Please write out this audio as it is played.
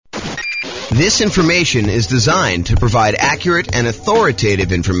This information is designed to provide accurate and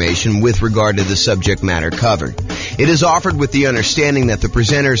authoritative information with regard to the subject matter covered. It is offered with the understanding that the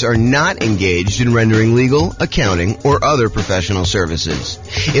presenters are not engaged in rendering legal, accounting, or other professional services.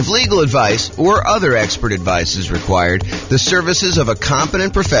 If legal advice or other expert advice is required, the services of a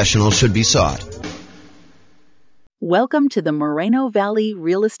competent professional should be sought. Welcome to the Moreno Valley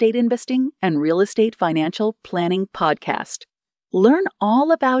Real Estate Investing and Real Estate Financial Planning Podcast. Learn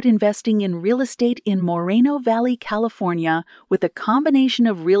all about investing in real estate in Moreno Valley, California, with a combination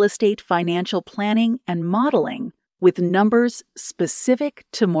of real estate financial planning and modeling with numbers specific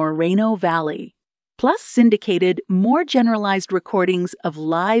to Moreno Valley, plus syndicated, more generalized recordings of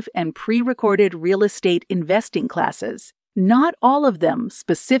live and pre-recorded real estate investing classes, not all of them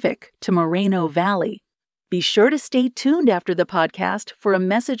specific to Moreno Valley. Be sure to stay tuned after the podcast for a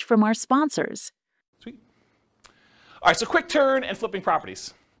message from our sponsors. All right, so quick turn and flipping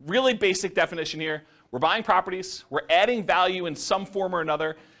properties. Really basic definition here. We're buying properties, we're adding value in some form or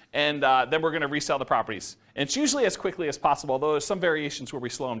another, and then we're going to resell the properties. And it's usually as quickly as possible, although there's some variations where we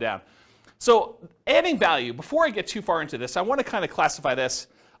slow them down. So adding value, before I get too far into this, I want to kind of classify this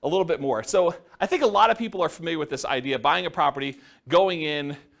a little bit more. So I think a lot of people are familiar with this idea of buying a property, going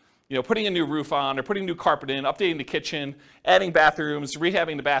in, putting a new roof on or putting new carpet in, updating the kitchen, adding bathrooms,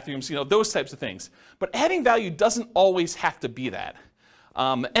 rehabbing the bathrooms, those types of things. But adding value doesn't always have to be that.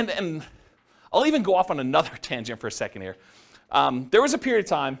 And I'll even go off on another tangent for a second here. There was a period of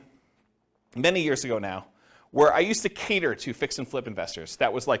time, many years ago now, where I used to cater to fix and flip investors.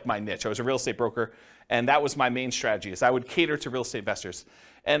 That was like my niche. I was a real estate broker, and that was my main strategy, is I would cater to real estate investors.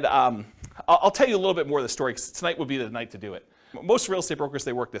 And I'll tell you a little bit more of the story, because tonight would be the night to do it. Most real estate brokers,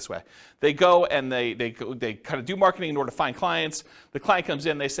 they work this way. They go and they kind of do marketing in order to find clients. The client comes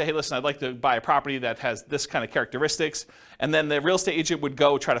in, they say, hey, listen, I'd like to buy a property that has this kind of characteristics. And then the real estate agent would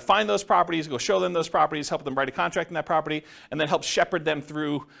go try to find those properties, go show them those properties, help them write a contract in that property, and then help shepherd them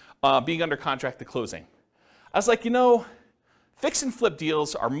through being under contract to closing. I was like, fix and flip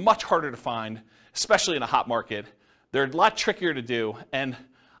deals are much harder to find, especially in a hot market. They're a lot trickier to do, and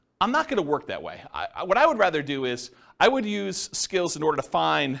I'm not going to work that way. What I would rather do is I would use skills in order to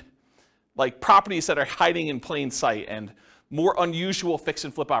find properties that are hiding in plain sight and more unusual fix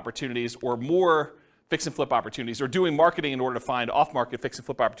and flip opportunities, or more fix and flip opportunities, or doing marketing in order to find off-market fix and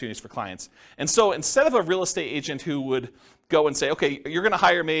flip opportunities for clients. And so instead of a real estate agent who would go and say, okay, you're going to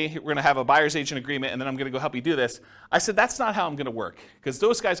hire me, we're going to have a buyer's agent agreement, and then I'm going to go help you do this, I said, that's not how I'm going to work, because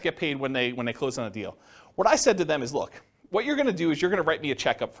those guys get paid when they close on a deal. What I said to them is, look, what you're going to do is you're going to write me a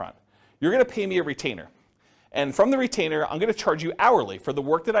check up front. You're going to pay me a retainer. And from the retainer, I'm going to charge you hourly for the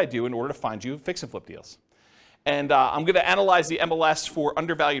work that I do in order to find you fix and flip deals. And I'm going to analyze the MLS for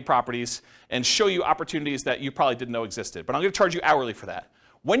undervalued properties and show you opportunities that you probably didn't know existed. But I'm going to charge you hourly for that.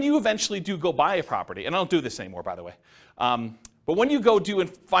 When you eventually do go buy a property, and I don't do this anymore, by the way, but when you go do and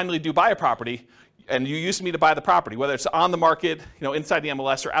finally do buy a property, and you use me to buy the property, whether it's on the market, inside the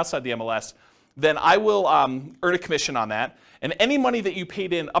MLS or outside the MLS, then I will earn a commission on that. And any money that you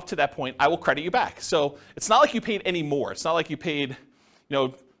paid in up to that point, I will credit you back. So it's not like you paid any more. It's not like you paid,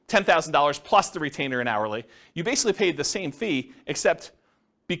 $10,000 plus the retainer and hourly. You basically paid the same fee, except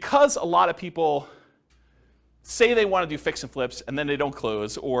because a lot of people say they want to do fix and flips and then they don't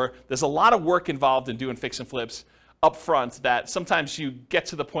close, or there's a lot of work involved in doing fix and flips up front, that sometimes you get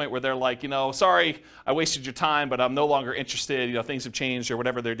to the point where they're like, sorry, I wasted your time, but I'm no longer interested, things have changed or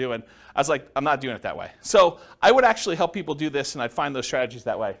whatever they're doing. I was like, I'm not doing it that way. So I would actually help people do this, and I'd find those strategies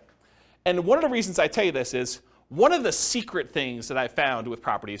that way. And one of the reasons I tell you this is, one of the secret things that I found with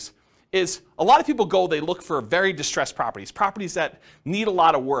properties is a lot of people they look for very distressed properties that need a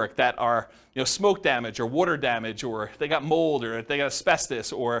lot of work, that are smoke damage or water damage, or they got mold, or they got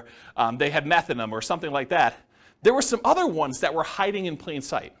asbestos, or they had meth in them or something like that. There were some other ones that were hiding in plain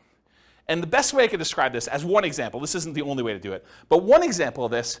sight. And the best way I could describe this, as one example, this isn't the only way to do it, but one example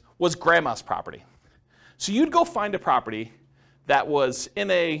of this was grandma's property. So you'd go find a property that was in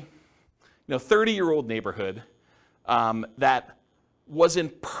a 30-year-old neighborhood that was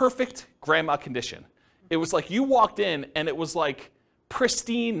in perfect grandma condition. It was like you walked in and it was like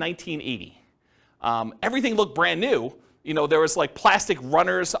pristine 1980. Everything looked brand new. There was plastic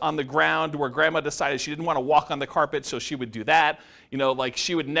runners on the ground where grandma decided she didn't want to walk on the carpet, so she would do that.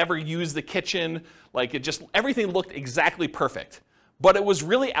 She would never use the kitchen. Everything looked exactly perfect. But it was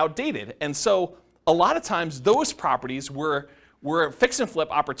really outdated. And so a lot of times those properties were fix and flip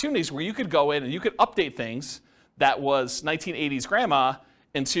opportunities where you could go in and you could update things that was 1980s grandma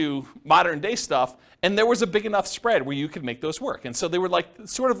into modern day stuff, and there was a big enough spread where you could make those work. And so they were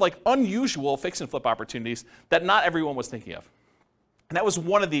sort of unusual fix and flip opportunities that not everyone was thinking of. And that was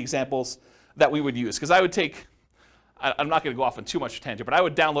one of the examples that we would use. Because I would take, I'm not going to go off on too much tangent, but I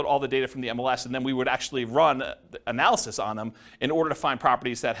would download all the data from the MLS, and then we would actually run analysis on them in order to find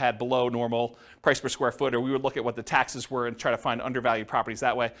properties that had below normal price per square foot, or we would look at what the taxes were and try to find undervalued properties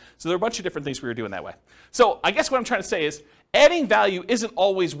that way. So there are a bunch of different things we were doing that way. So I guess what I'm trying to say is adding value isn't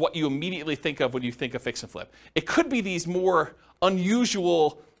always what you immediately think of when you think of fix and flip. It could be these more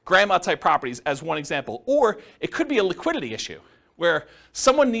unusual grandma type properties as one example, or it could be a liquidity issue, where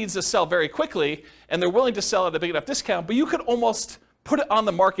someone needs to sell very quickly and they're willing to sell at a big enough discount, but you could almost put it on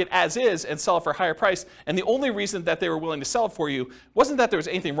the market as is and sell it for a higher price. And the only reason that they were willing to sell it for you wasn't that there was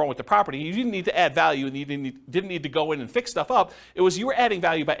anything wrong with the property. You didn't need to add value and you didn't need to go in and fix stuff up. It was you were adding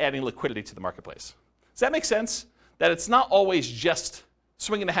value by adding liquidity to the marketplace. Does that make sense? That it's not always just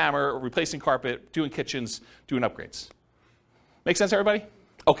swinging a hammer, or replacing carpet, doing kitchens, doing upgrades. Make sense, everybody?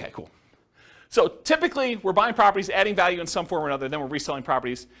 Okay, cool. So typically, we're buying properties, adding value in some form or another, then we're reselling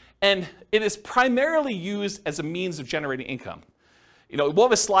properties, and it is primarily used as a means of generating income. We'll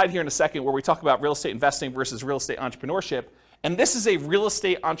have a slide here in a second where we talk about real estate investing versus real estate entrepreneurship, and this is a real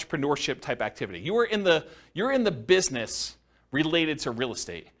estate entrepreneurship type activity. You're in the business related to real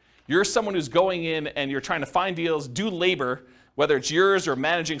estate. You're someone who's going in and you're trying to find deals, do labor, whether it's yours or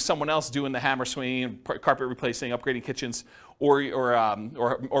managing someone else doing the hammer swinging, carpet replacing, upgrading kitchens,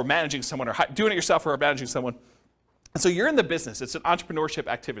 or managing someone, or doing it yourself, or managing someone. And so you're in the business. It's an entrepreneurship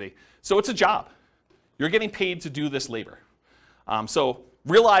activity. So it's a job. You're getting paid to do this labor. So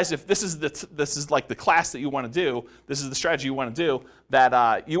realize if this is like the class that you want to do, this is the strategy you want to do,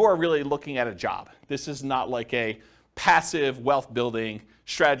 that you are really looking at a job. This is not like a passive wealth building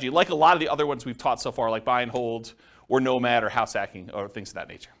strategy like a lot of the other ones we've taught so far, like buy and hold, or nomad, or house hacking, or things of that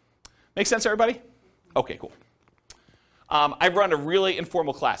nature. Make sense, everybody? Okay, cool. I run a really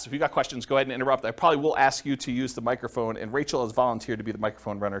informal class. If you got questions, go ahead and interrupt. I probably will ask you to use the microphone, and Rachel has volunteered to be the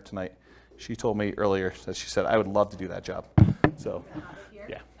microphone runner tonight. She told me earlier that she said, I would love to do that job. So,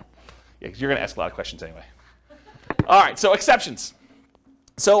 yeah, because you're going to ask a lot of questions anyway. All right, so exceptions.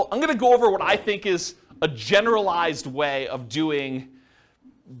 So I'm going to go over what I think is a generalized way of doing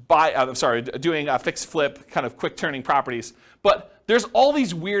fix flip, kind of quick turning properties. But there's all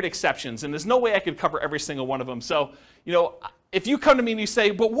these weird exceptions, and there's no way I could cover every single one of them. So, if you come to me and you say,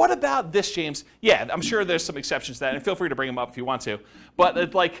 but what about this, James? Yeah, I'm sure there's some exceptions to that, and feel free to bring them up if you want to. But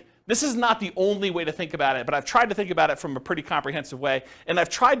this is not the only way to think about it, but I've tried to think about it from a pretty comprehensive way, and I've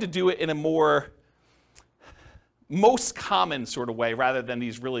tried to do it in a more most common sort of way rather than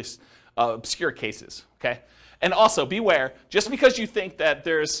these really obscure cases, okay? And also, beware, just because you think that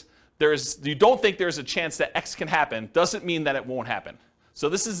you don't think there's a chance that X can happen, doesn't mean that it won't happen. So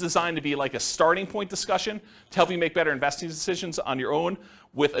this is designed to be like a starting point discussion to help you make better investing decisions on your own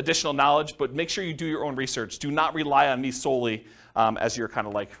with additional knowledge, but make sure you do your own research. Do not rely on me solely as your kind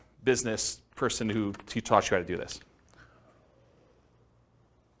of like business person who taught you how to do this.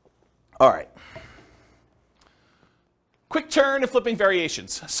 All right. Quick turn and flipping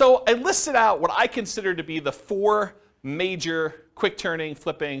variations. So I listed out what I consider to be the 4 major quick turning,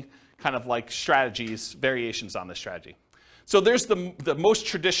 flipping kind of like strategies, variations on this strategy. So there's the most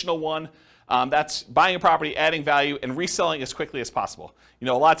traditional one. That's buying a property, adding value, and reselling as quickly as possible.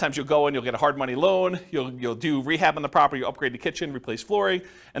 A lot of times you'll go in, you'll get a hard money loan, you'll do rehab on the property, you'll upgrade the kitchen, replace flooring,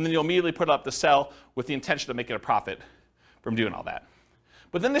 and then you'll immediately put it up to sell with the intention of making a profit from doing all that.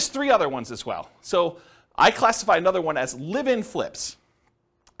 But then there's 3 other ones as well. So I classify another one as live-in flips.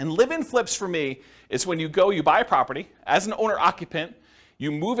 And live-in flips for me is when you buy a property as an owner-occupant,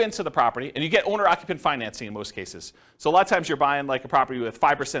 you move into the property, and you get owner-occupant financing in most cases. So a lot of times you're buying like a property with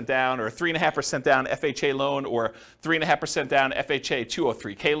 5% down, or 3.5% down FHA loan, or 3.5% down FHA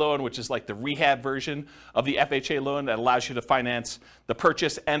 203K loan, which is like the rehab version of the FHA loan that allows you to finance the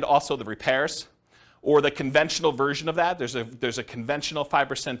purchase and also the repairs. Or the conventional version of that, there's a conventional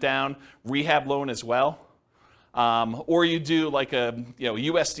 5% down rehab loan as well. Or you do like a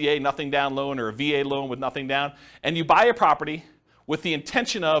USDA nothing down loan, or a VA loan with nothing down, and you buy a property with the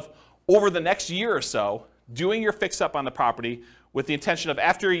intention of, over the next year or so, doing your fix-up on the property with the intention of,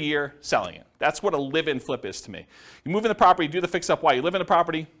 after a year, selling it. That's what a live-in flip is to me. You move in the property, do the fix-up while you live in the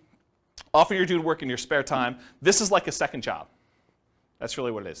property, often you're doing work in your spare time. This is like a second job. That's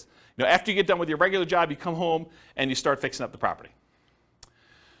really what it is. After you get done with your regular job, you come home and you start fixing up the property.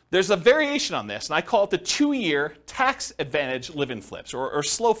 There's a variation on this, and I call it the 2-year tax advantage live-in flips, or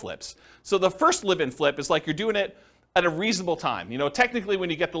slow flips. So the first live-in flip is like you're doing it at a reasonable time. Technically when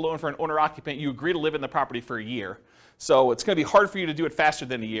you get the loan for an owner-occupant, you agree to live in the property for a year. So it's going to be hard for you to do it faster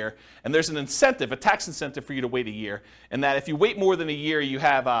than a year. And there's an incentive, a tax incentive for you to wait a year. And that if you wait more than a year, you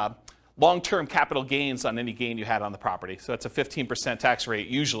have long-term capital gains on any gain you had on the property. So that's a 15% tax rate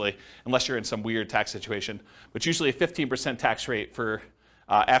usually, unless you're in some weird tax situation, but usually a 15% tax rate for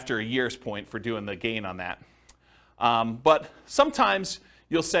after a year's point for doing the gain on that. But sometimes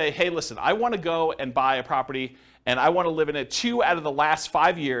you'll say, hey, listen, I want to go and buy a property and I want to live in it 2 out of the last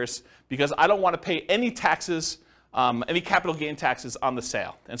 5 years because I don't want to pay any taxes, any capital gain taxes on the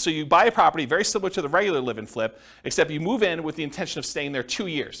sale. And so you buy a property very similar to the regular live and flip, except you move in with the intention of staying there 2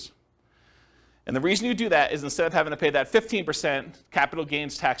 years. And the reason you do that is instead of having to pay that 15% capital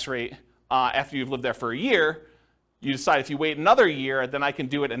gains tax rate after you've lived there for a year, you decide if you wait another year, then I can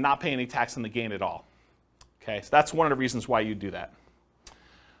do it and not pay any tax on the gain at all. Okay, so that's one of the reasons why you do that.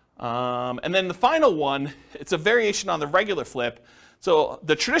 And then the final one, it's a variation on the regular flip. So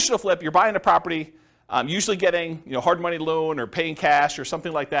the traditional flip, you're buying a property, usually getting hard money loan or paying cash or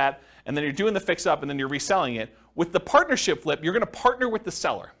something like that, and then you're doing the fix up and then you're reselling it. With the partnership flip, you're going to partner with the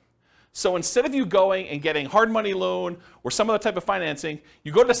seller. So instead of you going and getting hard money loan or some other type of financing,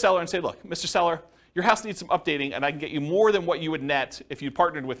 you go to the seller and say, look, Mr. Seller, your house needs some updating and I can get you more than what you would net if you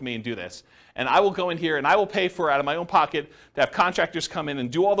partnered with me and do this. And I will go in here and I will pay for, out of my own pocket, to have contractors come in and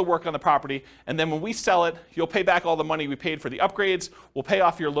do all the work on the property. And then when we sell it, you'll pay back all the money we paid for the upgrades, we'll pay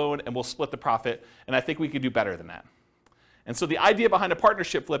off your loan, and we'll split the profit. And I think we could do better than that. And so the idea behind a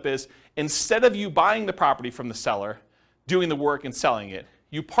partnership flip is instead of you buying the property from the seller, doing the work and selling it,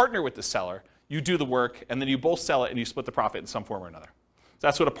 you partner with the seller, you do the work, and then you both sell it and you split the profit in some form or another. So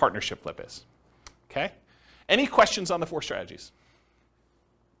that's what a partnership flip is. Okay? Any questions on the 4 strategies?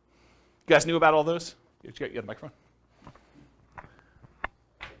 You guys knew about all those? You got the microphone?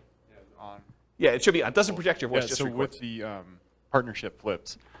 Yeah, it should be on. It doesn't project your voice. Just so records. With the partnership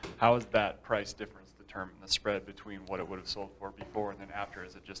flips, how is that price difference determined, the spread between what it would have sold for before and then after?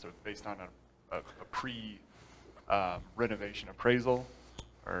 Is it just based on a pre-renovation appraisal?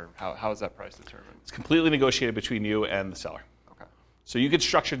 Or how is that price determined? It's completely negotiated between you and the seller. Okay. So you can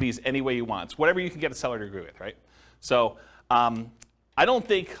structure these any way you want. It's whatever you can get a seller to agree with, right? So I don't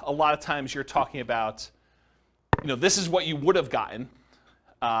think a lot of times you're talking about, this is what you would have gotten,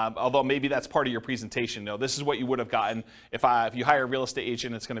 although maybe that's part of your presentation. This is what you would have gotten if you hire a real estate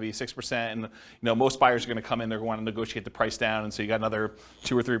agent. It's going to be 6%, and most buyers are going to come in. They're going to negotiate the price down, and so you got another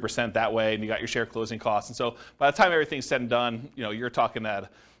 2 or 3% that way, and you got your share closing costs. And so by the time everything's said and done, you're talking at a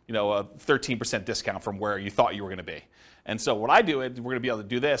 13% discount from where you thought you were going to be. And so what I do is we're going to be able to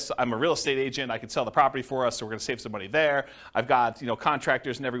do this. I'm a real estate agent. I can sell the property for us, so we're going to save some money there. I've got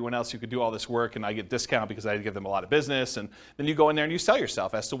contractors and everyone else who could do all this work, and I get discount because I give them a lot of business. And then you go in there and you sell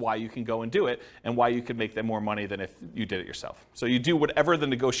yourself as to why you can go and do it and why you can make them more money than if you did it yourself. So you do whatever the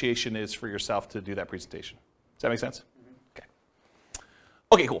negotiation is for yourself to do that presentation. Does that make sense? Okay.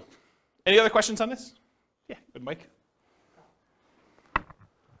 Okay, cool. Any other questions on this? Yeah, good, Mike.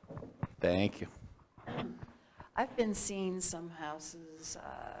 Thank you. I've been seeing some houses,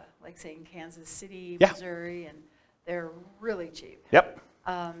 like say in Kansas City, Yeah. Missouri, and they're really cheap. Yep.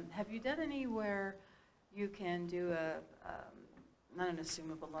 Have you done any where you can do not an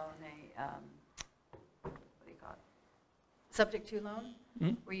assumable loan, what do you call it? Subject to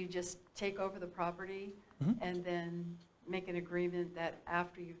loan, where you just take over the property and then make an agreement that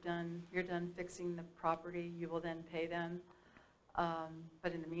after you're done fixing the property, you will then pay them.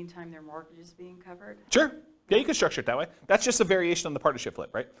 But in the meantime, their mortgage is being covered? Sure. Yeah, you can structure it that way. That's just a variation on the partnership flip,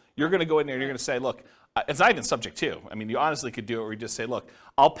 right? You're going to go in there and you're going to say, look, it's not even subject to. I mean, you honestly could do it where you just say, look,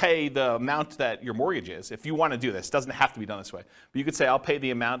 I'll pay the amount that your mortgage is. If you want to do this, it doesn't have to be done this way. But you could say, I'll pay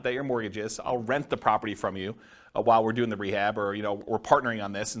the amount that your mortgage is. I'll rent the property from you while we're doing the rehab, or we're partnering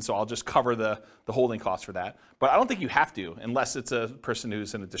on this, and so I'll just cover the holding costs for that. But I don't think you have to, unless it's a person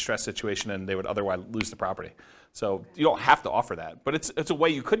who's in a distressed situation and they would otherwise lose the property. So you don't have to offer that, but it's a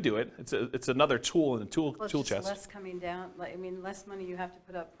way you could do it. It's another tool in the tool Well, it's chest. just less coming down, less money you have to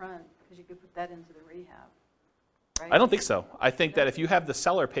put up front, because you could put that into the rehab, right? I don't think so. I think that if you have the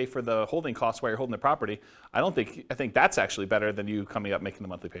seller pay for the holding costs while you're holding the property, I think that's actually better than you coming up making the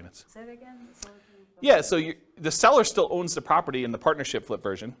monthly payments. Say that again? Yeah, so the seller still owns the property in the partnership flip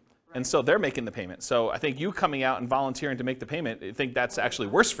version, and so they're making the payment. So I think you coming out and volunteering to make the payment, I think that's actually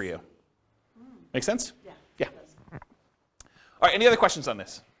worse for you. Make sense? Yeah. Yeah. All right, any other questions on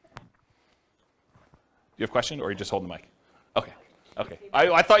this? Do you have a question, or are you just holding the mic? Okay.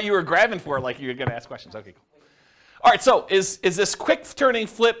 I thought you were grabbing for it like you were going to ask questions. Okay, cool. All right, so is this quick turning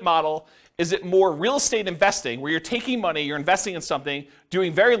flip model, is it more real estate investing where you're taking money, you're investing in something,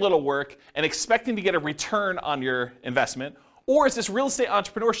 doing very little work, and expecting to get a return on your investment? Or is this real estate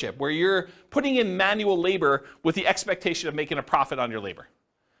entrepreneurship where you're putting in manual labor with the expectation of making a profit on your labor?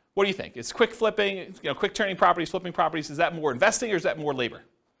 What do you think? Is quick flipping, quick turning properties, flipping properties, is that more investing or is that more labor?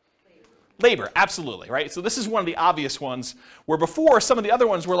 Labor, absolutely, right? So this is one of the obvious ones where before some of the other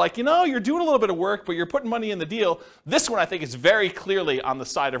ones were like, you're doing a little bit of work, but you're putting money in the deal. This one I think is very clearly on the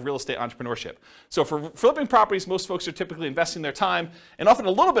side of real estate entrepreneurship. So for flipping properties, most folks are typically investing their time and often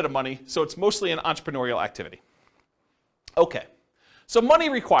a little bit of money, so it's mostly an entrepreneurial activity. Okay, so money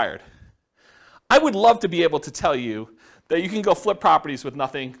required. I would love to be able to tell you that you can go flip properties with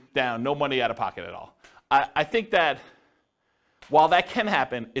nothing down, no money out of pocket at all. I think that while that can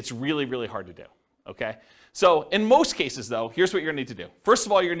happen, it's really, really hard to do, okay? So in most cases, though, here's what you're gonna need to do. First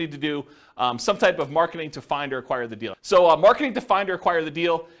of all, you're gonna need to do some type of marketing to find or acquire the deal. So marketing to find or acquire the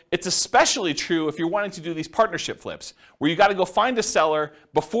deal, it's especially true if you're wanting to do these partnership flips, where you gotta go find a seller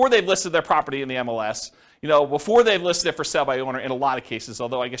before they've listed their property in the MLS, before they've listed it for sale by owner in a lot of cases,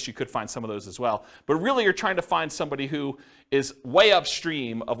 although I guess you could find some of those as well. But really you're trying to find somebody who is way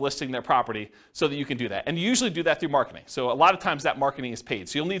upstream of listing their property so that you can do that. And you usually do that through marketing. So a lot of times that marketing is paid.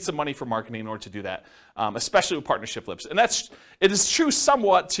 So you'll need some money for marketing in order to do that, especially with partnership flips. And it is true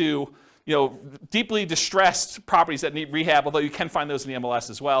somewhat to deeply distressed properties that need rehab, although you can find those in the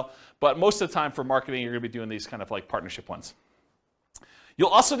MLS as well. But most of the time for marketing, you're gonna be doing these kind of like partnership ones. You'll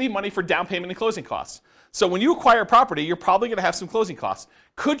also need money for down payment and closing costs. So when you acquire property, you're probably gonna have some closing costs.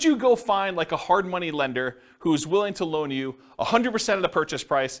 Could you go find like a hard money lender who's willing to loan you 100% of the purchase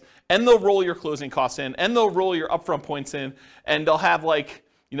price, and they'll roll your closing costs in, and they'll roll your upfront points in, and they'll have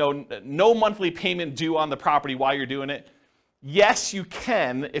no monthly payment due on the property while you're doing it? Yes, you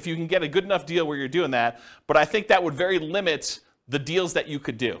can, if you can get a good enough deal where you're doing that, but I think that would very limit the deals that you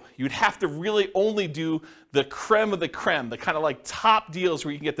could do. You'd have to really only do the creme of the creme, the kind of like top deals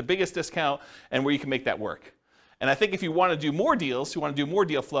where you can get the biggest discount and where you can make that work. And I think if you want to do more deals, you want to do more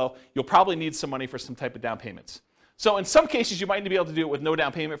deal flow, you'll probably need some money for some type of down payments. So in some cases, you might be able to do it with no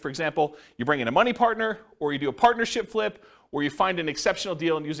down payment. For example, you bring in a money partner, or you do a partnership flip, or you find an exceptional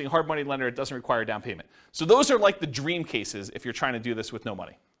deal and using a hard money lender, it doesn't require a down payment. So those are like the dream cases if you're trying to do this with no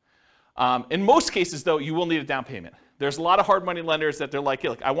money. In most cases, though, you will need a down payment. There's a lot of hard money lenders that they're like,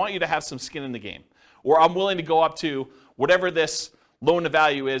 look, I want you to have some skin in the game, or I'm willing to go up to whatever this loan to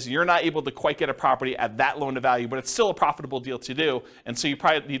value is. You're not able to quite get a property at that loan to value, but it's still a profitable deal to do, and so you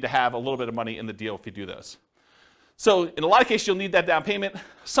probably need to have a little bit of money in the deal if you do those. So in a lot of cases, you'll need that down payment.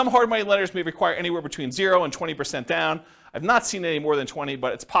 Some hard money lenders may require anywhere between 0 and 20% down. I've not seen any more than 20,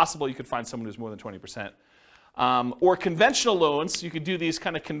 but it's possible you could find someone who's more than 20%. Or conventional loans, you could do these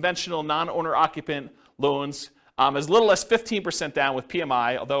kind of conventional non-owner occupant loans as little as 15% down with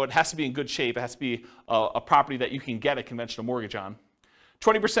PMI, although it has to be in good shape. It has to be a property that you can get a conventional mortgage on.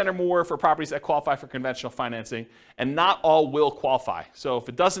 20% or more for properties that qualify for conventional financing, and not all will qualify. So if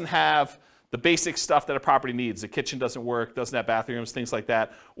it doesn't have the basic stuff that a property needs, the kitchen doesn't work, doesn't have bathrooms, things like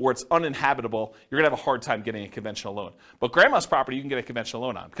that, or it's uninhabitable, you're gonna have a hard time getting a conventional loan. But grandma's property, you can get a conventional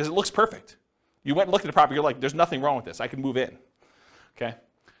loan on because it looks perfect. You went and looked at the property, you're like, there's nothing wrong with this, I can move in, okay?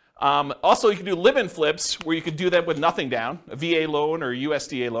 Also, you can do live-in flips where you could do that with nothing down, a VA loan or a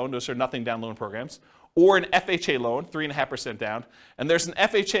USDA loan, those are nothing down loan programs, or an FHA loan, 3.5% down. And there's an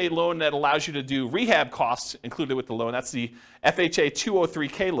FHA loan that allows you to do rehab costs included with the loan. That's the FHA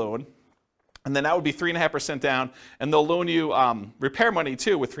 203K loan. And then that would be 3.5% down, and they'll loan you repair money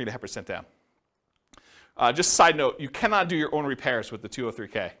too with 3.5% down. Just a side note, you cannot do your own repairs with the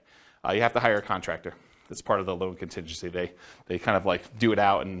 203K. You have to hire a contractor. That's part of the loan contingency. They kind of like do it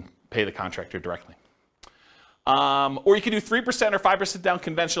out and pay the contractor directly. Or you can do 3% or 5% down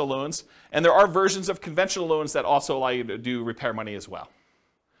conventional loans, and there are versions of conventional loans that also allow you to do repair money as well.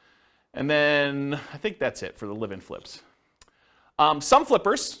 And then I think that's it for the live-in flips. Some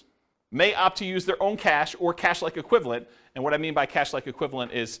flippers may opt to use their own cash or cash-like equivalent. And what I mean by cash-like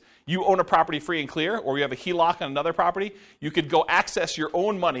equivalent is you own a property free and clear, or you have a HELOC on another property. You could go access your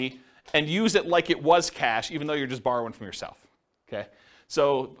own money and use it like it was cash, even though you're just borrowing from yourself. Okay?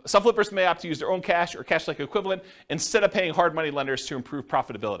 So some flippers may opt to use their own cash or cash-like equivalent instead of paying hard money lenders to improve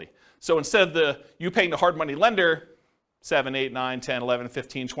profitability. So instead of you paying the hard money lender 7, 8, 9, 10, 11,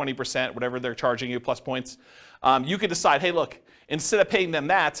 15, 20%, whatever they're charging you plus points, you could decide, hey, look, instead of paying them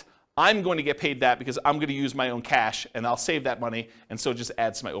that, I'm going to get paid that because I'm going to use my own cash, and I'll save that money, and so it just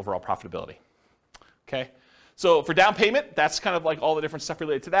adds to my overall profitability. Okay? So for down payment, that's kind of like all the different stuff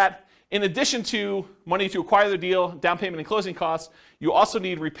related to that. In addition to money to acquire the deal, down payment and closing costs, you also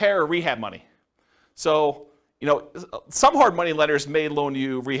need repair or rehab money. So, some hard money lenders may loan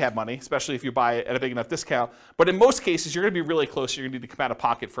you rehab money, especially if you buy it at a big enough discount, but in most cases, you're going to be really close. You're going to need to come out of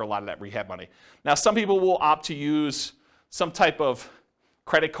pocket for a lot of that rehab money. Now, some people will opt to use some type of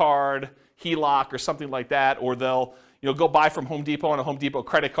credit card, HELOC, or something like that, or they'll go buy from Home Depot on a Home Depot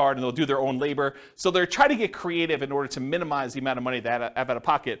credit card, and they'll do their own labor. So they're trying to get creative in order to minimize the amount of money they have out of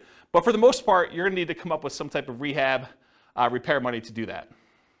pocket. But for the most part, you're going to need to come up with some type of rehab repair money to do that.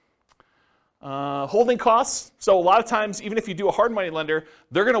 Holding costs. So a lot of times, even if you do a hard money lender,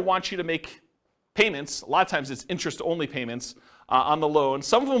 they're going to want you to make payments. A lot of times it's interest-only payments on the loan.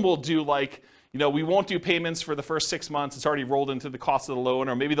 Some of them will do like, we won't do payments for the first 6 months. It's already rolled into the cost of the loan,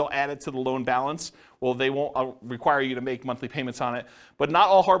 or maybe they'll add it to the loan balance. Well, they won't require you to make monthly payments on it. But not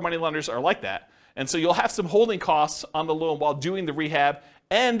all hard money lenders are like that. And so you'll have some holding costs on the loan while doing the rehab.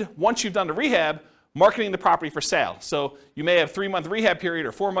 And once you've done the rehab, marketing the property for sale. So you may have 3-month rehab period,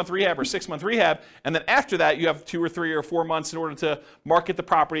 or 4-month rehab, or 6-month rehab, and then after that you have 2 or 3 or 4 months in order to market the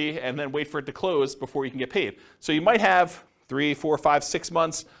property and then wait for it to close before you can get paid. So you might have 3, 4, 5, 6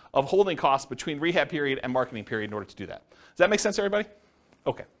 months of holding costs between rehab period and marketing period in order to do that. Does that make sense, everybody?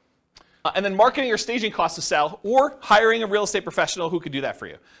 Okay. And then marketing or staging costs to sell, or hiring a real estate professional who could do that for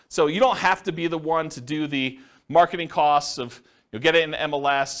you. So you don't have to be the one to do the marketing costs of get it in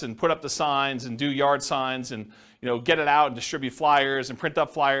MLS and put up the signs and do yard signs and get it out and distribute flyers and print up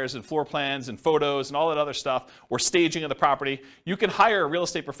flyers and floor plans and photos and all that other stuff, or staging of the property. You can hire a real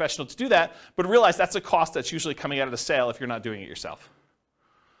estate professional to do that, but realize that's a cost that's usually coming out of the sale if you're not doing it yourself.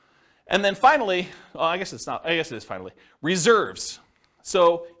 And then finally, I guess it is finally, reserves.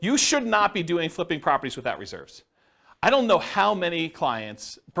 So you should not be doing flipping properties without reserves. I don't know how many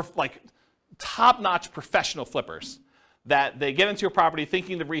clients, like top-notch professional flippers, that they get into a property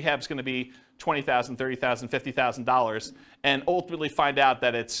thinking the rehab's going to be $20,000, $30,000, $50,000, and ultimately find out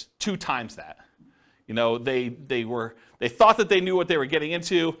that it's 2 times that. They thought that they knew what they were getting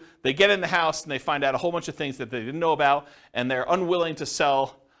into. They get in the house and they find out a whole bunch of things that they didn't know about, and they're unwilling to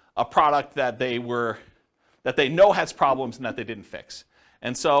sell a product that they know has problems and that they didn't fix.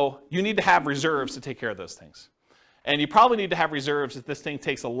 And so you need to have reserves to take care of those things. And you probably need to have reserves if this thing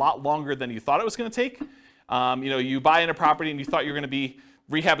takes a lot longer than you thought it was going to take. You buy in a property and you thought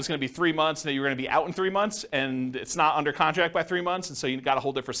rehab is going to be 3 months, and that you're going to be out in 3 months, and it's not under contract by 3 months, and so you got to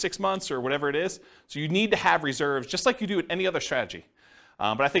hold it for 6 months or whatever it is. So you need to have reserves, just like you do with any other strategy.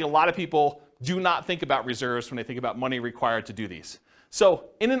 But I think a lot of people do not think about reserves when they think about money required to do these. So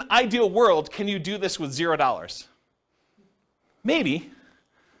in an ideal world, can you do this with $0? Maybe.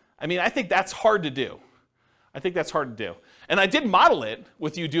 I think that's hard to do. And I did model it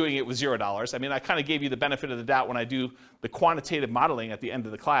with you doing it with $0. I kind of gave you the benefit of the doubt when I do the quantitative modeling at the end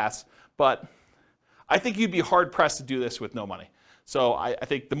of the class, but I think you'd be hard-pressed to do this with no money. So I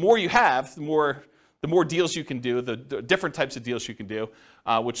think the more you have, the more deals you can do, the different types of deals you can do,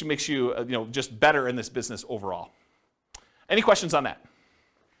 which makes you just better in this business overall. Any questions on that?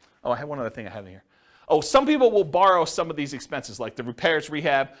 Oh, I have one other thing I have in here. Oh, some people will borrow some of these expenses, like the repairs,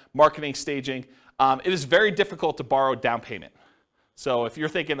 rehab, marketing, staging. It is very difficult to borrow down payment. So if you're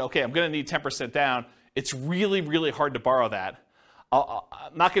thinking, okay, I'm going to need 10% down, it's really, really hard to borrow that. I'm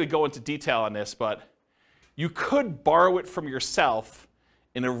not going to go into detail on this, but you could borrow it from yourself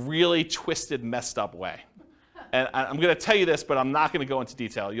in a really twisted, messed up way. And I'm going to tell you this, but I'm not going to go into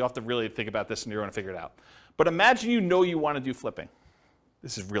detail. You'll have to really think about this and you're going to figure it out. But imagine you want to do flipping.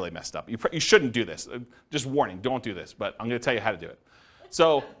 This is really messed up. You shouldn't do this. Just warning, don't do this, but I'm going to tell you how to do it.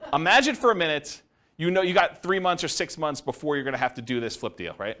 So imagine for a minute, you got 3 months or 6 months before you're going to have to do this flip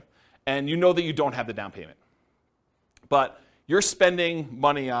deal, right? And you know that you don't have the down payment. But you're spending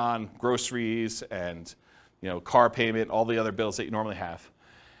money on groceries and car payment, all the other bills that you normally have.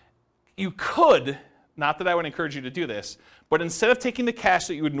 You could, not that I would encourage you to do this, but instead of taking the cash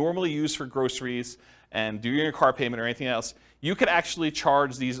that you would normally use for groceries and doing your car payment or anything else, you could actually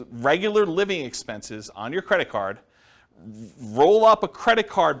charge these regular living expenses on your credit card, roll up a credit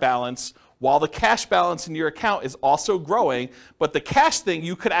card balance while the cash balance in your account is also growing, but the cash thing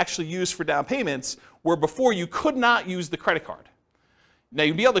you could actually use for down payments, where before you could not use the credit card. Now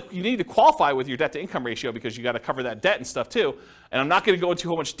you need to qualify with your debt to income ratio because you got to cover that debt and stuff too. And I'm not going to go into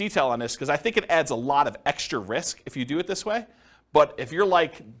whole much detail on this because I think it adds a lot of extra risk if you do it this way. But if you're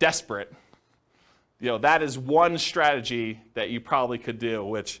like desperate, that is one strategy that you probably could do,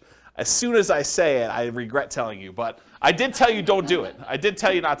 which as soon as I say it, I regret telling you. But I did tell you don't do it. I did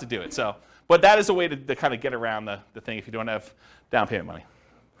tell you not to do it. But that is a way to kind of get around the thing if you don't have down payment money.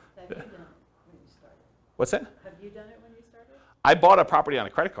 Have you done it when you started? What's that? Have you done it when you started? I bought a property on a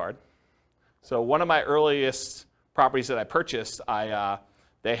credit card. So one of my earliest properties that I purchased,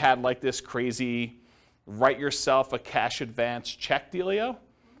 they had like this crazy write yourself a cash advance check dealio.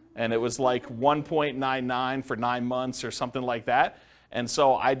 And it was like 1.99 for 9 months or something like that. And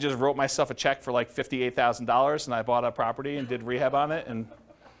so I just wrote myself a check for like $58,000 and I bought a property and did rehab on it. And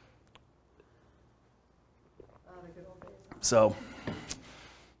The good old So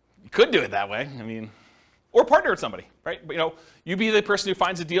you could do it that way. I mean, or partner with somebody, right? But, you be the person who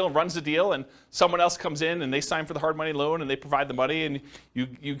finds a deal and runs the deal, and someone else comes in and they sign for the hard money loan and they provide the money, and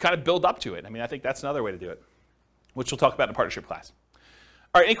you kind of build up to it. I mean, I think that's another way to do it, which we'll talk about in a partnership class.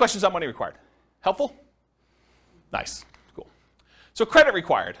 All right, any questions on money required? Helpful? Nice, cool. So credit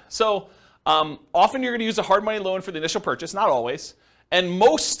required. So often you're going to use a hard money loan for the initial purchase, not always. And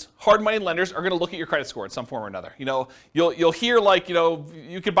most hard money lenders are going to look at your credit score in some form or another. You'll hear like,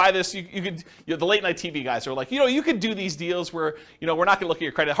 you could buy this. You could. The late night TV guys are like, you could do these deals where, we're not going to look at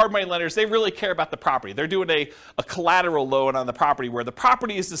your credit. Hard money lenders, they really care about the property. They're doing a collateral loan on the property where the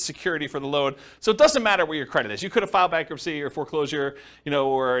property is the security for the loan. So it doesn't matter where your credit is. You could have filed bankruptcy or foreclosure,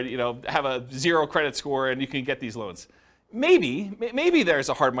 or have a 0 credit score and you can get these loans. Maybe there's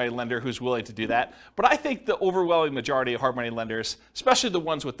a hard money lender who's willing to do that, but I think the overwhelming majority of hard money lenders, especially the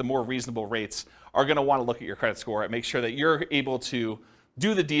ones with the more reasonable rates, are going to want to look at your credit score and make sure that you're able to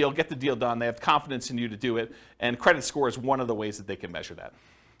do the deal, get the deal done. They have confidence in you to do it, and credit score is one of the ways that they can measure that.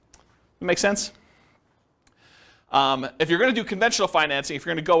 That make sense? If you're going to do conventional financing, if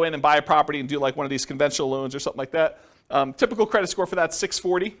you're going to go in and buy a property and do like one of these conventional loans or something like that, typical credit score for that is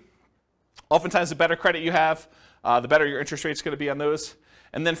 640. Oftentimes, the better credit you have, the better your interest rate's going to be on those.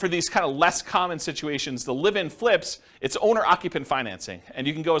 And then for these kind of less common situations, the live-in flips, it's owner-occupant financing. And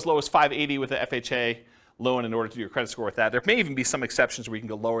you can go as low as 580 with the FHA loan in order to do your credit score with that. There may even be some exceptions where you can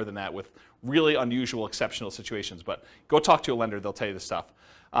go lower than that with really unusual, exceptional situations. But go talk to a lender. They'll tell you this stuff.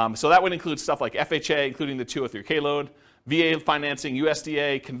 So that would include stuff like FHA, including the 203K loan, VA financing,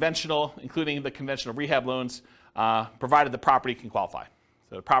 USDA, conventional, including the conventional rehab loans, provided the property can qualify.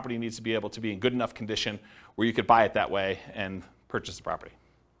 So the property needs to be able to be in good enough condition where you could buy it that way and purchase the property.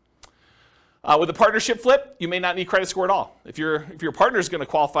 With a partnership flip, you may not need credit score at all. If your partner is going to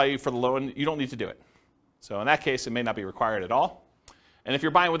qualify you for the loan, you don't need to do it. So in that case, it may not be required at all. And if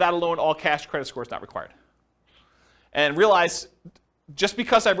you're buying without a loan, all cash, credit score is not required. And realize, just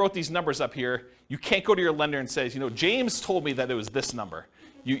because I wrote these numbers up here, you can't go to your lender and say, James told me that it was this number.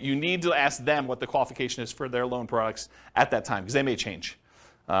 You need to ask them what the qualification is for their loan products at that time, because they may change.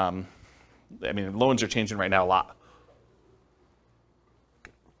 Loans are changing right now a lot.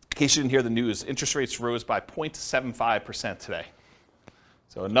 In case you didn't hear the news, interest rates rose by 0.75% today.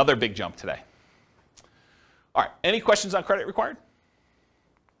 So another big jump today. All right, any questions on credit required?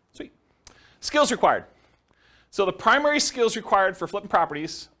 Sweet. Skills required. So the primary skills required for flipping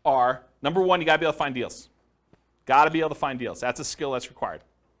properties are, number one, you got to be able to find deals. Got to be able to find deals. That's a skill that's required.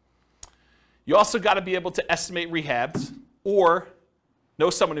 You also got to be able to estimate rehabs or know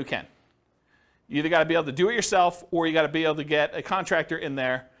someone who can. You either got to be able to do it yourself or you got to be able to get a contractor in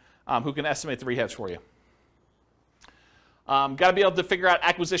there who can estimate the rehabs for you. Got to be able to figure out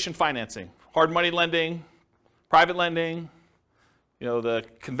acquisition financing, hard money lending, private lending, the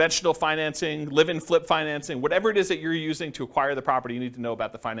conventional financing, live-in flip financing, whatever it is that you're using to acquire the property, you need to know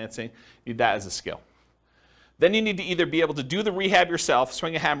about the financing. You need that as a skill. Then you need to either be able to do the rehab yourself,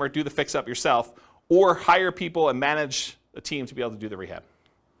 swing a hammer, do the fix-up yourself, or hire people and manage a team to be able to do the rehab.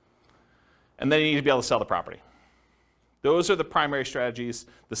 And then you need to be able to sell the property. Those are the primary strategies,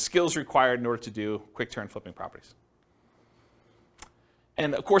 the skills required in order to do quick-turn flipping properties.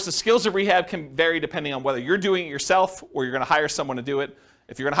 And of course, the skills of rehab can vary depending on whether you're doing it yourself or you're going to hire someone to do it.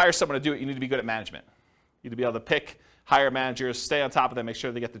 If you're going to hire someone to do it, you need to be good at management. You need to be able to hire managers, stay on top of them, make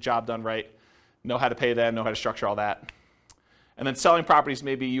sure they get the job done right, know how to pay them, know how to structure all that. And then selling properties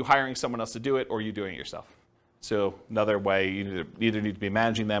may be you hiring someone else to do it or you doing it yourself. So another way, you either need to be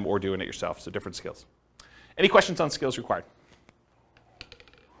managing them or doing it yourself. So different skills. Any questions on skills required?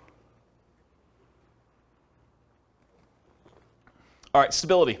 All right,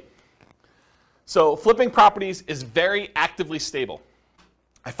 stability. So flipping properties is very actively stable.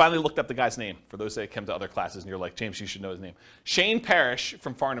 I finally looked up the guy's name, for those that come to other classes and you're like, James, you should know his name. Shane Parrish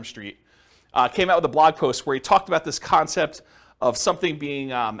from Farnham Street came out with a blog post where he talked about this concept of something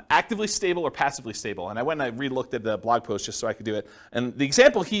being actively stable or passively stable. And I went and I re-looked at the blog post just so I could do it. And the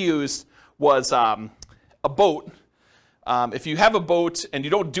example he used was a boat. If you have a boat and you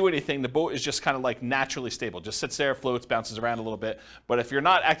don't do anything, the boat is just kind of like naturally stable. Just sits there, floats, bounces around a little bit. But if you're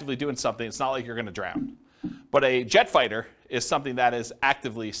not actively doing something, it's not like you're going to drown. But a jet fighter is something that is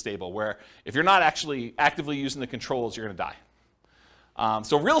actively stable, where if you're not actually actively using the controls, you're going to die.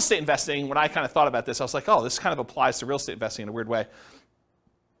 So real estate investing, when I kind of thought about this, I was like, oh, this kind of applies to real estate investing in a weird way.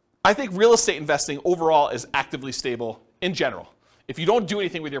 I think real estate investing overall is actively stable in general. If you don't do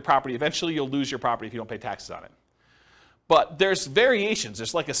anything with your property, eventually you'll lose your property if you don't pay taxes on it. But there's variations.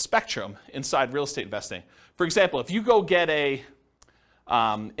 There's like a spectrum inside real estate investing. For example, if you go get a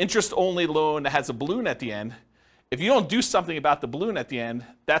interest-only loan that has a balloon at the end, if you don't do something about the balloon at the end,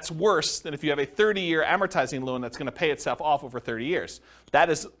 that's worse than if you have a 30-year amortizing loan that's going to pay itself off over 30 years. That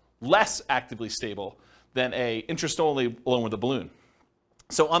is less actively stable than a interest-only loan with a balloon.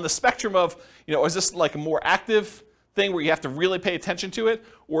 So on the spectrum of, is this like a more active thing where you have to really pay attention to it,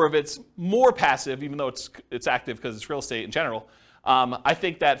 or if it's more passive, even though it's active because it's real estate in general, I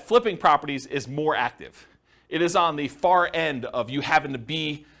think that flipping properties is more active. It is on the far end of you having to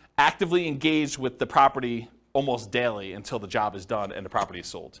be actively engaged with the property almost daily until the job is done and the property is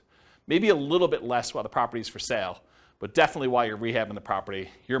sold. Maybe a little bit less while the property is for sale, but definitely while you're rehabbing the property,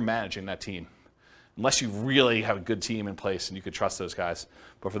 you're managing that team. Unless you really have a good team in place and you could trust those guys.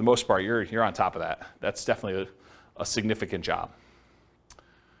 But for the most part, you're on top of that. That's definitely a significant job.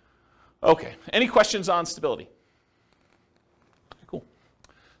 Okay, any questions on stability? Cool.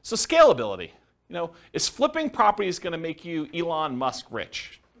 So scalability. Is flipping properties going to make you Elon Musk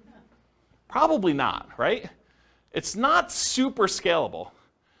rich? Probably not, right? It's not super scalable.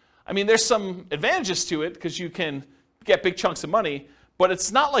 I mean, there's some advantages to it because you can get big chunks of money, but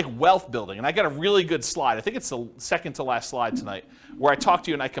it's not like wealth building. And I got a really good slide. I think it's the second to last slide tonight, where I talk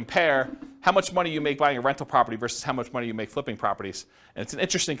to you and I compare how much money you make buying a rental property versus how much money you make flipping properties. And it's an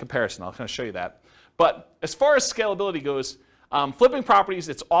interesting comparison. I'll kind of show you that. But as far as scalability goes, flipping properties,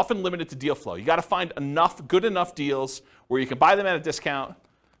 it's often limited to deal flow. You got to find good enough deals where you can buy them at a discount,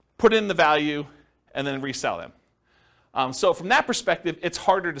 put in the value, and then resell them. So from that perspective, it's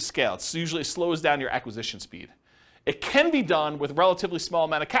harder to scale. It usually slows down your acquisition speed. It can be done with a relatively small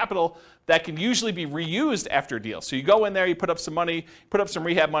amount of capital that can usually be reused after a deal. So you go in there, you put up some money, put up some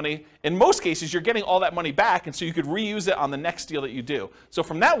rehab money. In most cases, you're getting all that money back, and so you could reuse it on the next deal that you do. So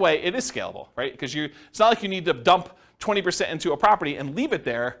from that way, it is scalable, right? Because it's not like you need to dump 20% into a property and leave it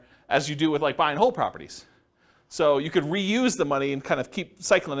there as you do with like buy and hold properties. So you could reuse the money and kind of keep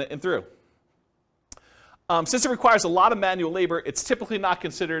cycling it in through. Since it requires a lot of manual labor, it's typically not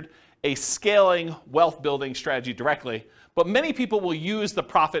considered a scaling wealth building strategy directly, but many people will use the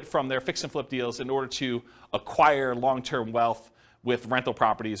profit from their fix and flip deals in order to acquire long-term wealth with rental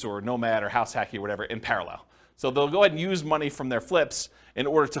properties or nomad or house hacking or whatever in parallel. So they'll go ahead and use money from their flips in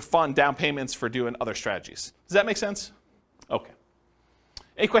order to fund down payments for doing other strategies. Does that make sense? Okay.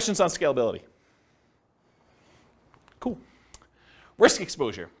 Any questions on scalability? Cool. Risk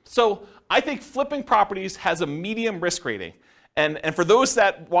exposure. So I think flipping properties has a medium risk rating. And for those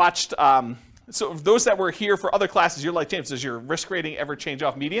that watched, so those that were here for other classes, you're like, James, does your risk rating ever change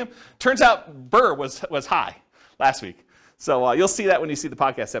off medium? Turns out Burr was high last week. So you'll see that when you see the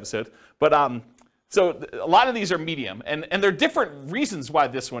podcast episode. But so a lot of these are medium. And there are different reasons why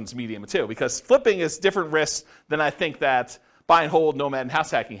this one's medium too, because flipping is different risks than I think that buy and hold, nomad, and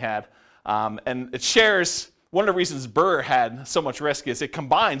house hacking had. And it shares. One of the reasons Burr had so much risk is it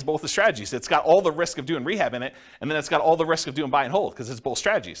combines both the strategies. It's got all the risk of doing rehab in it, and then it's got all the risk of doing buy and hold because it's both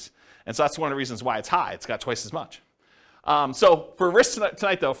strategies. And so that's one of the reasons why it's high. It's got twice as much. So for risk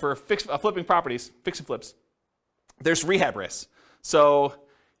tonight though, for flipping properties, fix and flips, there's rehab risks. So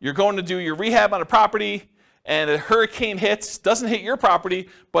you're going to do your rehab on a property, and a hurricane hits, doesn't hit your property,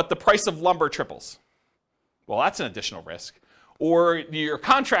 but the price of lumber triples. Well, that's an additional risk. Or your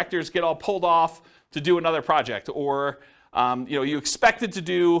contractors get all pulled off to do another project, or you expected to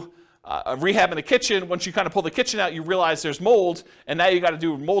do a rehab in a kitchen. Once you kind of pull the kitchen out, you realize there's mold, and now you got to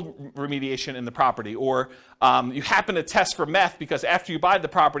do mold remediation in the property. Or you happen to test for meth because after you buy the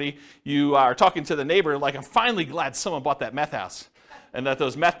property, you are talking to the neighbor like, I'm finally glad someone bought that meth house, and that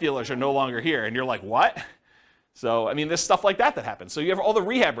those meth dealers are no longer here. And you're like, what? So, I mean, there's stuff like that happens. So you have all the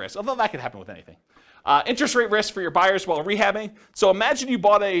rehab risks, although that could happen with anything. Interest rate risk for your buyers while rehabbing. So imagine you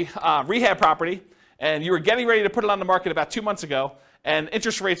bought a rehab property, and you were getting ready to put it on the market about 2 months ago, and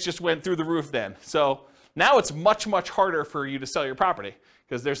interest rates just went through the roof then. So now it's much, much harder for you to sell your property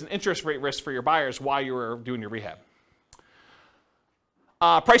because there's an interest rate risk for your buyers while you were doing your rehab.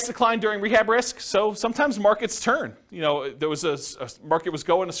 Price decline during rehab risk. So sometimes markets turn. There was a market was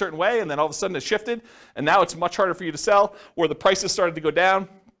going a certain way, and then all of a sudden it shifted, and now it's much harder for you to sell, or the prices started to go down.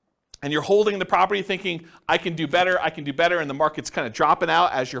 And you're holding the property thinking, I can do better, and the market's kind of dropping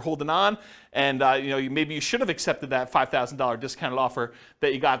out as you're holding on. And maybe you should have accepted that $5,000 discounted offer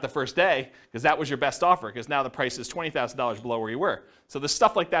that you got the first day, because that was your best offer, because now the price is $20,000 below where you were. So there's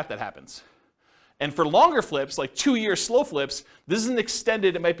stuff like that happens. And for longer flips, like 2-year slow flips, this is an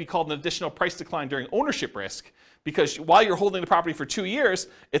extended, it might be called an additional price decline during ownership risk, because while you're holding the property for 2 years,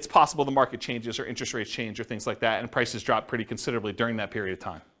 it's possible the market changes or interest rates change or things like that, and prices drop pretty considerably during that period of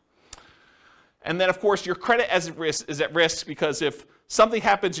time. And then, of course, your credit is at risk because if something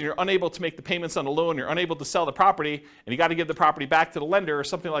happens and you're unable to make the payments on the loan, you're unable to sell the property, and you got to give the property back to the lender or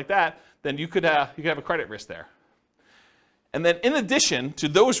something like that, then you could have a credit risk there. And then in addition to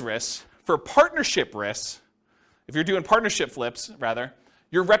those risks, for partnership risks, if you're doing partnership flips, rather,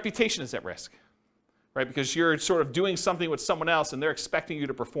 your reputation is at risk, right? Because you're sort of doing something with someone else and they're expecting you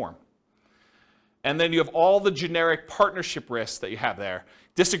to perform. And then you have all the generic partnership risks that you have there.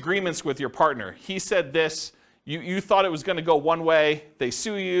 Disagreements with your partner. He said this, you thought it was going to go one way, they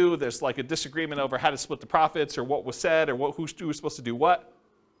sue you, there's like a disagreement over how to split the profits or what was said or who was supposed to do what.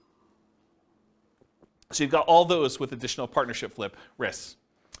 So you've got all those with additional partnership flip risks.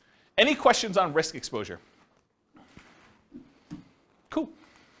 Any questions on risk exposure? Cool.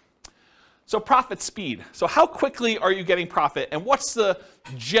 So profit speed. So how quickly are you getting profit, and what's the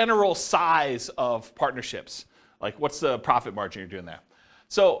general size of partnerships? Like what's the profit margin you're doing there?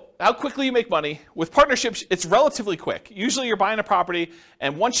 So how quickly you make money. With partnerships, it's relatively quick. Usually you're buying a property,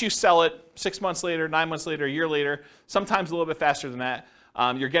 and once you sell it, 6 months later, 9 months later, a year later, sometimes a little bit faster than that,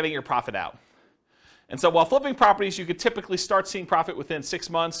 you're getting your profit out. And so while flipping properties, you could typically start seeing profit within 6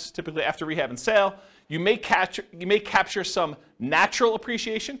 months, typically after rehab and sale. You may capture some natural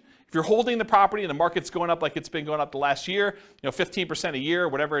appreciation. If you're holding the property and the market's going up like it's been going up the last year, 15% a year,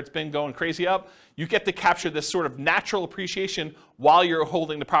 whatever it's been going crazy up, you get to capture this sort of natural appreciation while you're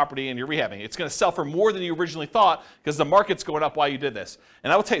holding the property and you're rehabbing. It's going to sell for more than you originally thought because the market's going up while you did this.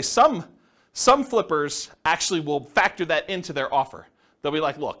 And I will tell you, some flippers actually will factor that into their offer. They'll be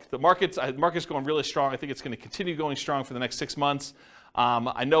like, look, the market's going really strong. I think it's going to continue going strong for the next 6 months.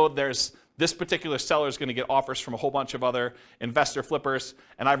 I know this particular seller is going to get offers from a whole bunch of other investor flippers,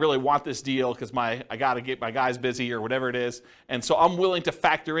 and I really want this deal because I got to get my guys busy or whatever it is. And so I'm willing to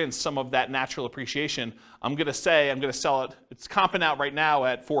factor in some of that natural appreciation. I'm going to sell it. It's comping out right now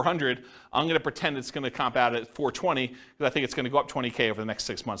at 400. I'm going to pretend it's going to comp out at 420 because I think it's going to go up 20K over the next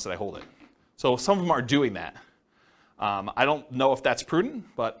 6 months that I hold it. So some of them are doing that. I don't know if that's prudent,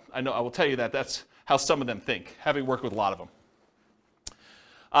 but I will tell you that that's how some of them think, having worked with a lot of them.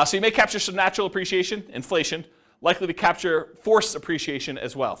 So you may capture some natural appreciation, inflation, likely to capture forced appreciation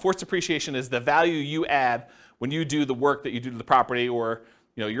as well. Forced appreciation is the value you add when you do the work that you do to the property or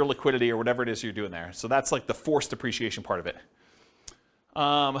your liquidity or whatever it is you're doing there. So that's like the forced appreciation part of it.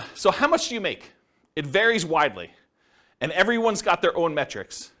 So how much do you make? It varies widely, and everyone's got their own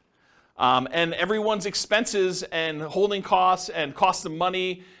metrics. And everyone's expenses and holding costs and costs of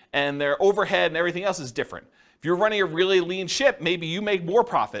money and their overhead and everything else is different. If you're running a really lean ship, maybe you make more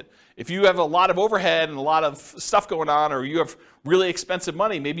profit. If you have a lot of overhead and a lot of stuff going on, or you have really expensive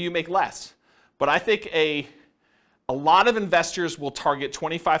money, maybe you make less. But I think a lot of investors will target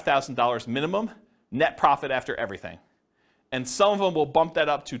 $25,000 minimum net profit after everything. And some of them will bump that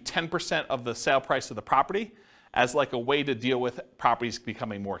up to 10% of the sale price of the property as like a way to deal with properties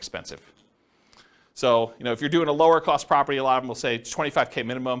becoming more expensive. So, if you're doing a lower cost property, a lot of them will say $25K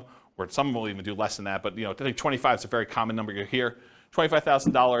minimum, or some will even do less than that, but I think 25 is a very common number you hear.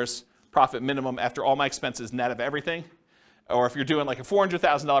 $25,000 profit minimum after all my expenses net of everything. Or if you're doing like a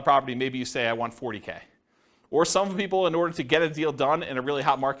 $400,000 property, maybe you say I want 40K. Or some people, in order to get a deal done in a really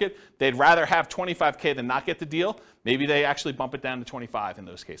hot market, they'd rather have 25K than not get the deal. Maybe they actually bump it down to 25 in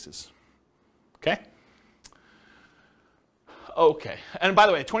those cases. Okay? Okay, and by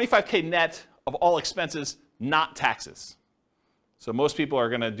the way, 25K net of all expenses, not taxes. So most people are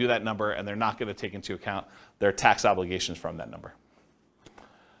going to do that number, and they're not going to take into account their tax obligations from that number.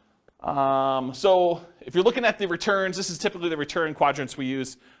 So if you're looking at the returns, this is typically the return quadrants we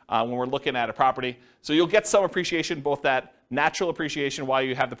use when we're looking at a property. So you'll get some appreciation, both that natural appreciation while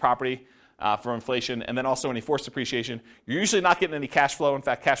you have the property from inflation, and then also any forced appreciation. You're usually not getting any cash flow. In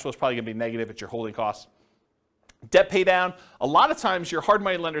fact, cash flow is probably going to be negative at your holding costs. Debt pay down, a lot of times your hard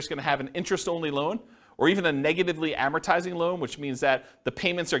money lender is going to have an interest-only loan or even a negatively amortizing loan, which means that the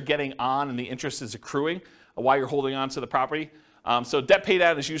payments are getting on and the interest is accruing while you're holding on to the property. So debt pay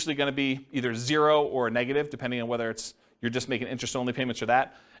down is usually going to be either zero or a negative, depending on whether you're just making interest-only payments or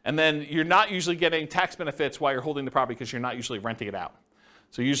that. And then you're not usually getting tax benefits while you're holding the property because you're not usually renting it out.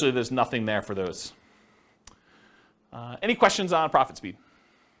 So usually there's nothing there for those. Any questions on profit speed?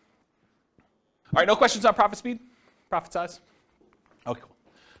 All right, no questions on profit speed? Profit size? Okay, cool.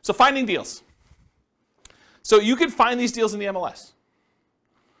 So finding deals. So you can find these deals in the MLS.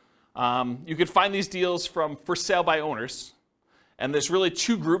 You can find these deals from for sale by owners. And there's really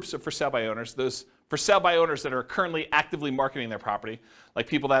two groups of for sale by owners. Those for sale by owners that are currently actively marketing their property, like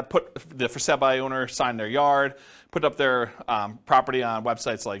people that put the for sale by owner sign their yard, put up their property on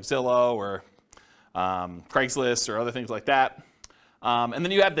websites like Zillow or Craigslist or other things like that. And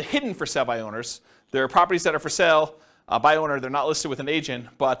then you have the hidden for sale by owners. There are properties that are for sale by owner. They're not listed with an agent,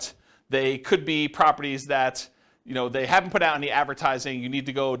 but they could be properties that they haven't put out any advertising. You need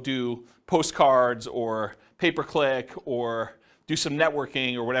to go do postcards or pay-per-click or do some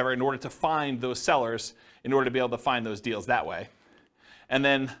networking or whatever in order to find those sellers, in order to be able to find those deals that way. And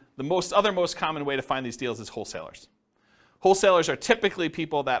then the other most common way to find these deals is wholesalers. Wholesalers are typically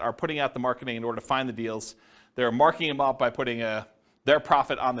people that are putting out the marketing in order to find the deals. They're marking them up by putting their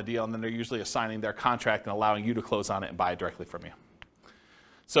profit on the deal, and then they're usually assigning their contract and allowing you to close on it and buy it directly from you.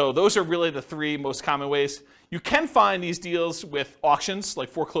 So those are really the three most common ways. You can find these deals with auctions, like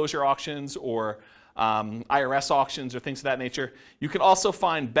foreclosure auctions or IRS auctions or things of that nature. You can also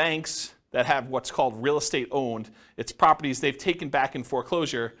find banks that have what's called real estate owned. It's properties they've taken back in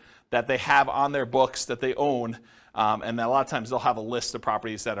foreclosure that they have on their books that they own. And a lot of times they'll have a list of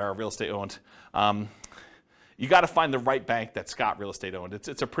properties that are real estate owned. You got to find the right bank that's got real estate owned.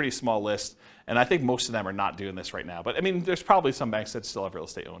 It's a pretty small list, and I think most of them are not doing this right now. But I mean, there's probably some banks that still have real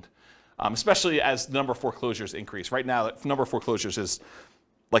estate owned, especially as the number of foreclosures increase. Right now, the number of foreclosures is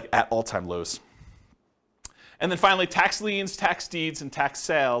like at all-time lows. And then finally, tax liens, tax deeds, and tax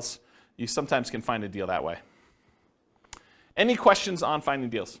sales. You sometimes can find a deal that way. Any questions on finding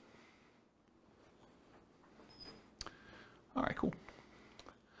deals? All right, cool.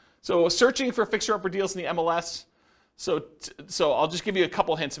 So searching for fixer-upper deals in the MLS. So I'll just give you a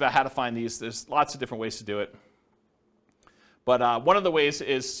couple hints about how to find these. There's lots of different ways to do it. But one of the ways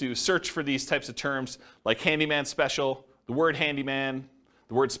is to search for these types of terms like handyman special, the word handyman,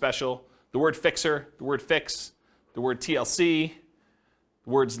 the word special, the word fixer, the word fix, the word TLC, the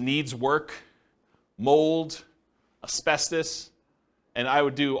words needs work, mold, asbestos, and I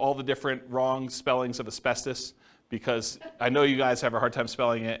would do all the different wrong spellings of asbestos, because I know you guys have a hard time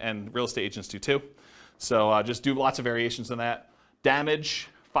spelling it, and real estate agents do too. So just do lots of variations on that. Damage,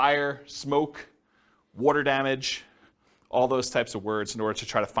 fire, smoke, water damage, all those types of words in order to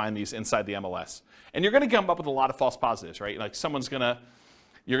try to find these inside the MLS. And you're going to come up with a lot of false positives, right? Like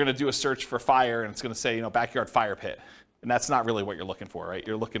you're going to do a search for fire, and it's going to say, backyard fire pit. And that's not really what you're looking for, right?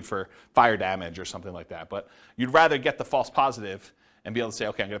 You're looking for fire damage or something like that. But you'd rather get the false positive and be able to say,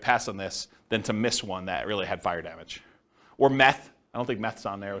 okay, I'm going to pass on this, than to miss one that really had fire damage. Or meth. I don't think meth's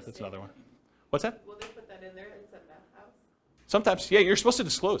on there. That's another one. What's that? Will they put that in there? It's a meth house? Sometimes. Yeah, you're supposed to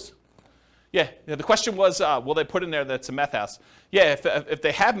disclose. Yeah, the question was, will they put in there that it's a meth house? Yeah, if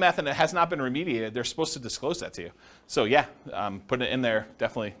they have meth and it has not been remediated, they're supposed to disclose that to you. So yeah, putting it in there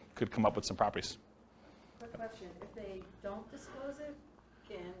definitely could come up with some properties. Quick question, if they don't disclose it,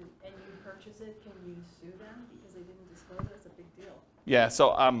 and you purchase it, can you sue them because they didn't disclose it? It's a big deal. Yeah,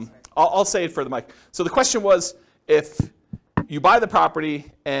 so I'll say it for the mic. So the question was, if you buy the property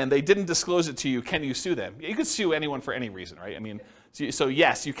and they didn't disclose it to you, can you sue them? You could sue anyone for any reason, right? I mean, so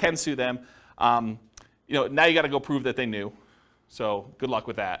yes, you can sue them. Now you got to go prove that they knew. So good luck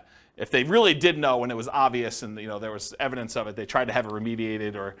with that. If they really did know and it was obvious and there was evidence of it, they tried to have it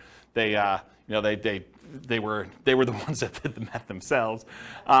remediated, or they were the ones that did the meth themselves,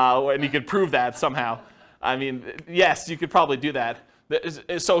 and you could prove that somehow. I mean, yes, you could probably do that.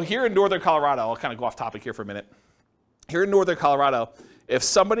 So here in Northern Colorado, I'll kind of go off topic here for a minute. Here in Northern Colorado, if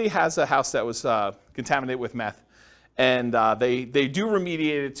somebody has a house that was contaminated with meth, and they do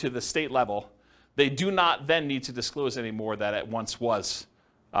remediate it to the state level, they do not then need to disclose anymore that it once was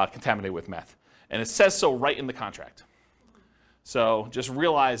contaminated with meth. And it says so right in the contract. So just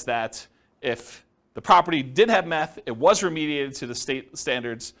realize that if the property did have meth, it was remediated to the state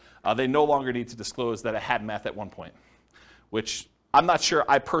standards, they no longer need to disclose that it had meth at one point, which I'm not sure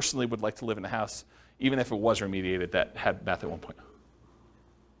I personally would like to live in a house, even if it was remediated, that had meth at one point.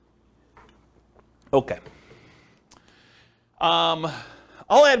 Okay.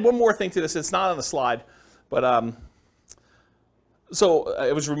 I'll add one more thing to this. It's not on the slide, but so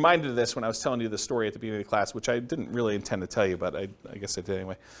I was reminded of this when I was telling you the story at the beginning of the class, which I didn't really intend to tell you, but I guess I did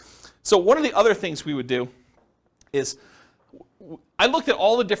anyway. So one of the other things we would do is I looked at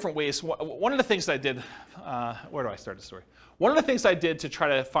all the different ways. One of the things that I did, where do I start the story? One of the things I did to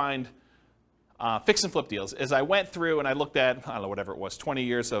try to find fix and flip deals is I went through and I looked at, I don't know, whatever it was, 20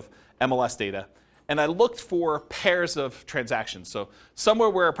 years of MLS data. And I looked for pairs of transactions. So somewhere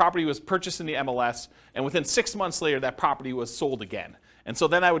where a property was purchased in the MLS, and within 6 months later, that property was sold again. And so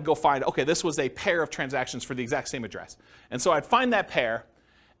then I would go find, okay, this was a pair of transactions for the exact same address. And so I'd find that pair,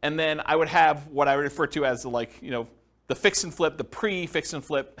 and then I would have what I would refer to as the fix and flip, the pre-fix and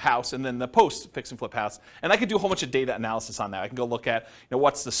flip house, and then the post-fix and flip house. And I could do a whole bunch of data analysis on that. I can go look at,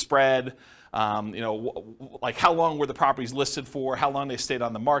 what's the spread, like how long were the properties listed for, how long they stayed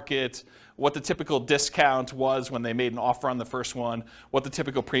on the market, what the typical discount was when they made an offer on the first one, what the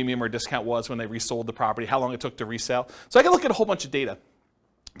typical premium or discount was when they resold the property, how long it took to resell. So I can look at a whole bunch of data.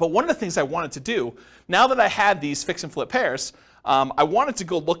 But one of the things I wanted to do, now that I had these fix and flip pairs, I wanted to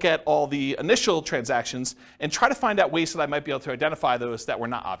go look at all the initial transactions and try to find out ways that I might be able to identify those that were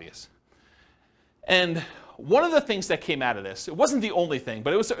not obvious. And one of the things that came out of this, it wasn't the only thing,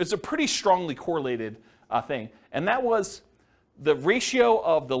 but it was a pretty strongly correlated thing, and that was the ratio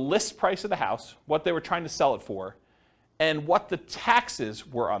of the list price of the house, what they were trying to sell it for, and what the taxes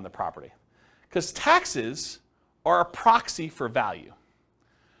were on the property. Because taxes are a proxy for value.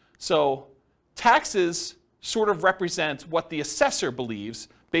 So taxes sort of represent what the assessor believes,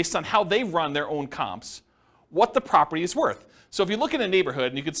 based on how they run their own comps, what the property is worth. So if you look at a neighborhood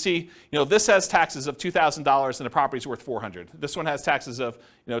and you can see, this has taxes of $2,000 and the property's worth $400. This one has taxes of,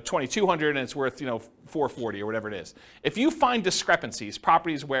 $2,200 and it's worth, $440 or whatever it is. If you find discrepancies,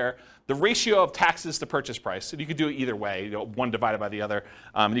 properties where the ratio of taxes to purchase price, and you could do it either way, one divided by the other,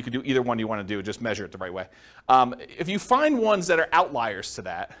 and you could do either one you want to do, just measure it the right way. If you find ones that are outliers to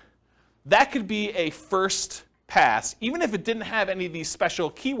that, that could be a first pass, even if it didn't have any of these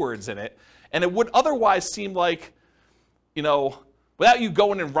special keywords in it, and it would otherwise seem like, without you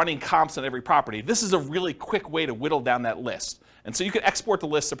going and running comps on every property, this is a really quick way to whittle down that list. And so you could export the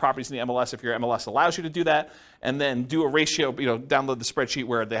list of properties in the MLS if your MLS allows you to do that, and then do a ratio, download the spreadsheet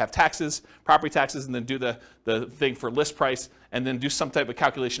where they have taxes, property taxes, and then do the thing for list price, and then do some type of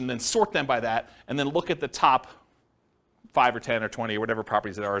calculation, and then sort them by that, and then look at the top 5 or 10 or 20 or whatever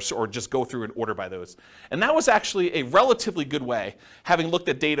properties there are, or just go through and order by those. And that was actually a relatively good way, having looked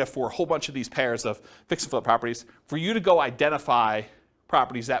at data for a whole bunch of these pairs of fix and flip properties, for you to go identify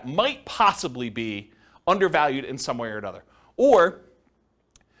properties that might possibly be undervalued in some way or another. Or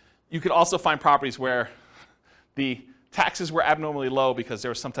you could also find properties where the taxes were abnormally low because there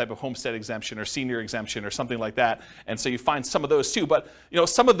was some type of homestead exemption or senior exemption or something like that. And so you find some of those too. But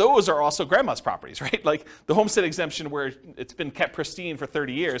some of those are also grandma's properties, right? Like the homestead exemption where it's been kept pristine for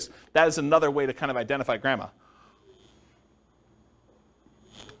 30 years, that is another way to kind of identify grandma.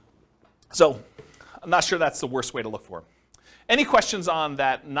 So I'm not sure that's the worst way to look for. Any questions on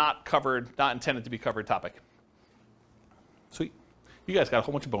that not intended to be covered topic? Sweet. You guys got a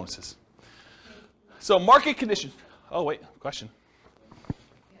whole bunch of bonuses. So market conditions. Oh, wait, question.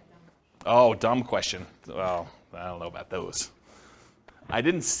 Oh, dumb question. Well, I don't know about those. I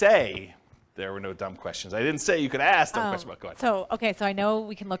didn't say there were no dumb questions. I didn't say you could ask dumb questions. Go ahead. So I know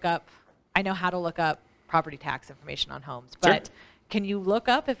I know how to look up property tax information on homes, but Sure. Can you look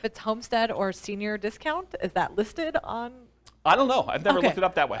up if it's homestead or senior discount? Is that listed on? I don't know. I've never looked it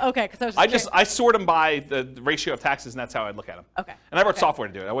up that way. Okay, because I sort them by the ratio of taxes, and that's how I'd look at them. Okay. And I wrote software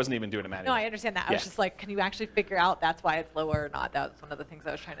to do it. I wasn't even doing it manually. No, I understand that. I was just like, can you actually figure out that's why it's lower or not? That was one of the things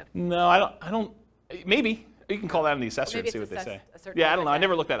I was trying to. No, I don't. Maybe you can call that in the assessor and see what they say. Yeah, I don't know. I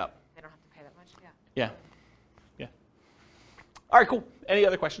never looked that up. They don't have to pay that much. Yeah. Yeah. All right, cool. Any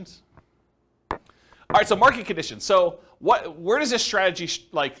other questions? All right, so market conditions. So where does this strategy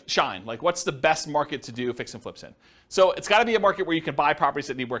shine? Like, what's the best market to do fix and flips in? So it's got to be a market where you can buy properties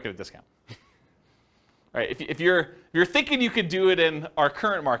that need work at a discount. Right? If you're thinking you could do it in our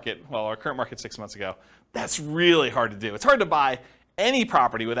current market, well, our current market 6 months ago, that's really hard to do. It's hard to buy any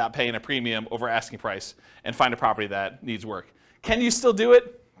property without paying a premium over asking price and find a property that needs work. Can you still do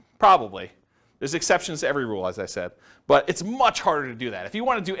it? Probably. There's exceptions to every rule, as I said, but it's much harder to do that. If you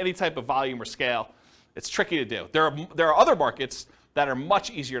want to do any type of volume or scale, it's tricky to do. There are other markets that are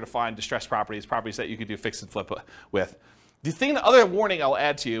much easier to find distressed properties that you could do fix and flip with. The other warning I'll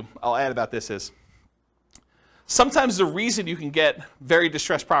add about this is sometimes the reason you can get very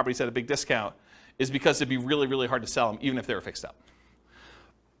distressed properties at a big discount is because it'd be really, really hard to sell them even if they were fixed up.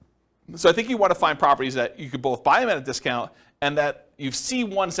 So I think you want to find properties that you could both buy them at a discount and that you see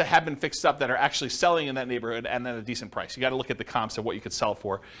ones that have been fixed up that are actually selling in that neighborhood and at a decent price. You got to look at the comps of what you could sell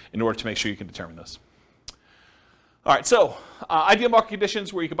for in order to make sure you can determine those. All right, so ideal market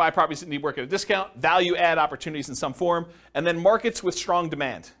conditions where you can buy properties that need work at a discount, value add opportunities in some form, and then markets with strong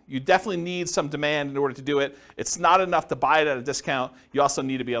demand. You definitely need some demand in order to do it. It's not enough to buy it at a discount. You also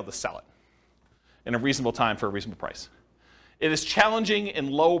need to be able to sell it in a reasonable time for a reasonable price. It is challenging in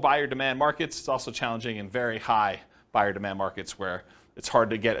low buyer demand markets. It's also challenging in very high buyer demand markets where it's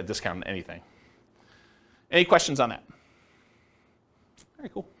hard to get a discount on anything. Any questions on that? Very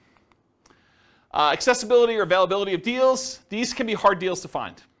cool. Accessibility or availability of deals. These can be hard deals to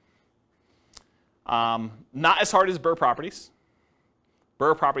find. Not as hard as BRRRR properties.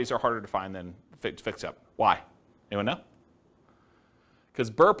 BRRRR properties are harder to find than fix up. Why? Anyone know? Because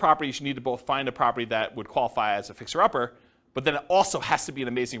BRRRR properties, you need to both find a property that would qualify as a fixer-upper, but then it also has to be an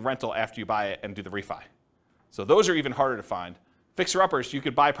amazing rental after you buy it and do the refi. So those are even harder to find. Fixer-uppers, you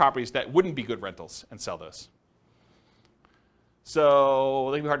could buy properties that wouldn't be good rentals and sell those. So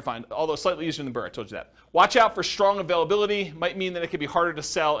they can be hard to find, although slightly easier than Burr, I told you that. Watch out for strong availability. Might mean that it can be harder to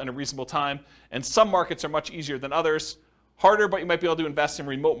sell in a reasonable time. And some markets are much easier than others. Harder, but you might be able to invest in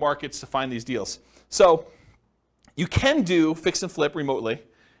remote markets to find these deals. So you can do fix and flip remotely.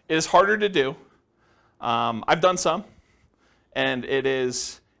 It is harder to do. I've done some, and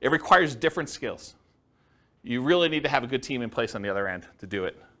it requires different skills. You really need to have a good team in place on the other end to do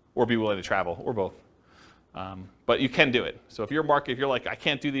it, or be willing to travel, or both. But you can do it. So if your market, if you're like, I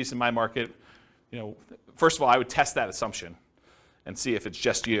can't do these in my market, first of all, I would test that assumption and see if it's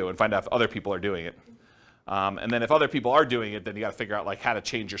just you and find out if other people are doing it. And then if other people are doing it, then you got to figure out how to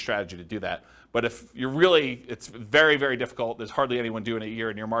change your strategy to do that. But if it's very, very difficult, there's hardly anyone doing it here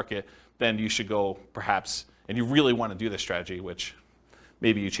in your market, then you should go perhaps, and you really want to do this strategy, which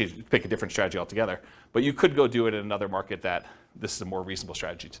maybe you pick a different strategy altogether. But you could go do it in another market that this is a more reasonable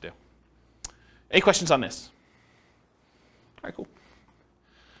strategy to do. Any questions on this? All right, cool.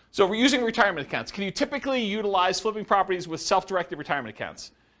 So we're using retirement accounts. Can you typically utilize flipping properties with self-directed retirement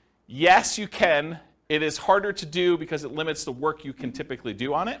accounts? Yes, you can. It is harder to do because it limits the work you can typically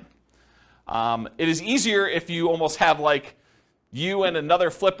do on it. It is easier if you almost have you and another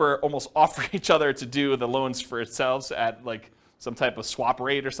flipper almost offer each other to do the loans for itself at some type of swap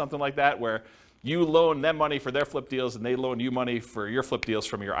rate or something like that, where you loan them money for their flip deals and they loan you money for your flip deals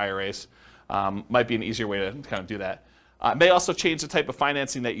from your IRAs. Might be an easier way to kind of do that. It may also change the type of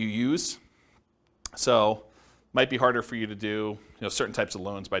financing that you use. So might be harder for you to do certain types of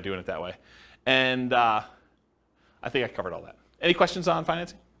loans by doing it that way. And I think I covered all that. Any questions on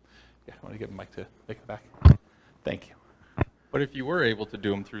financing? Yeah, I want to give Mike to make it back. Thank you. But if you were able to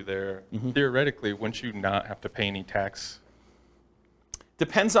do them through there, theoretically, wouldn't you not have to pay any tax?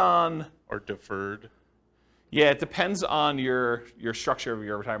 Depends on... Or deferred? Yeah, it depends on your structure of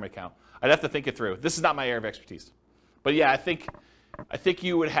your retirement account. I'd have to think it through. This is not my area of expertise. But yeah, I think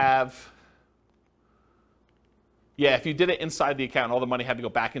you would have... Yeah, if you did it inside the account and all the money had to go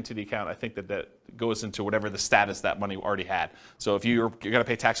back into the account, I think that goes into whatever the status that money already had. So if you're going to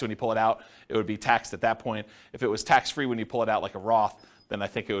pay tax when you pull it out, it would be taxed at that point. If it was tax-free when you pull it out like a Roth, then I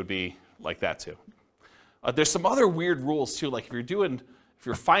think it would be like that too. There's some other weird rules too, like if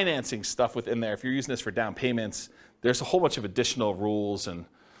you're financing stuff within there, if you're using this for down payments, there's a whole bunch of additional rules, and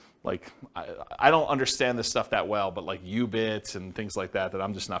I don't understand this stuff that well, but UBITs and things like that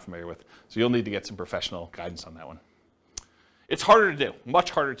I'm just not familiar with. So you'll need to get some professional guidance on that one. It's harder to do,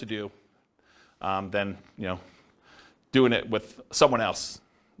 much harder to do than doing it with someone else's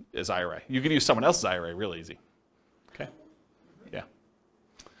IRA. You can use someone else's IRA real easy. Okay? Yeah.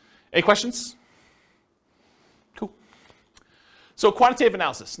 Any questions? Cool. So quantitative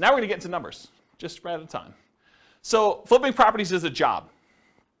analysis. Now we're going to get into numbers, just right out of time. So flipping properties is a job.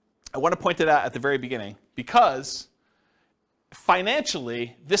 I want to point to that at the very beginning because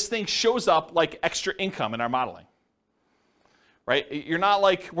financially, this thing shows up like extra income in our modeling. Right?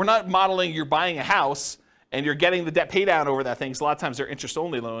 We're not modeling you're buying a house and you're getting the debt pay down over that thing. So a lot of times they're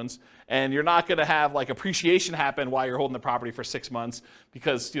interest-only loans, and you're not going to have appreciation happen while you're holding the property for 6 months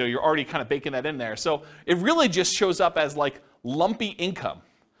because you're already kind of baking that in there. So it really just shows up as lumpy income.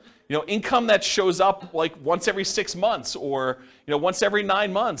 Income that shows up once every 6 months or once every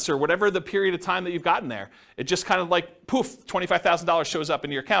 9 months or whatever the period of time that you've gotten there. It just kind of poof, $25,000 shows up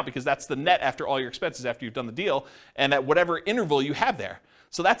in your account because that's the net after all your expenses after you've done the deal and at whatever interval you have there.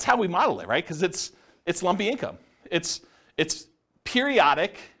 So that's how we model it, right? Because it's lumpy income. It's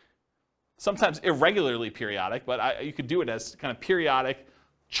periodic, sometimes irregularly periodic, but you could do it as kind of periodic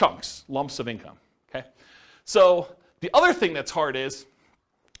chunks, lumps of income. Okay. So the other thing that's hard is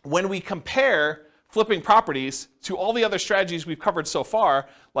when we compare flipping properties to all the other strategies we've covered so far,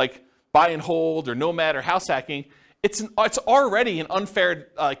 like buy and hold or nomad or house hacking, it's already an unfair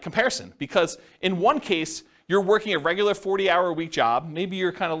comparison because in one case, you're working a regular 40-hour-a-week job. Maybe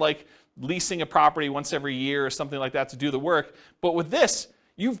you're kind of leasing a property once every year or something like that to do the work. But with this,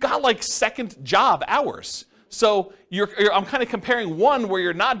 you've got second job hours. So I'm kind of comparing one where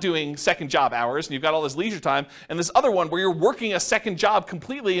you're not doing second job hours and you've got all this leisure time, and this other one where you're working a second job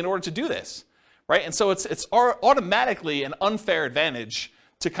completely in order to do this, right? And so it's automatically an unfair advantage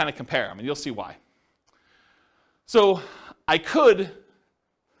to kind of compare them, and you'll see why. So I could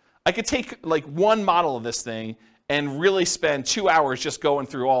take one model of this thing and really spend 2 hours just going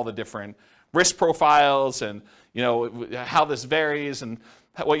through all the different risk profiles and how this varies and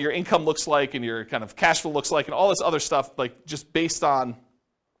what your income looks like and your kind of cash flow looks like and all this other stuff, just based on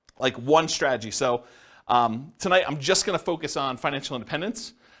one strategy. So tonight I'm just going to focus on financial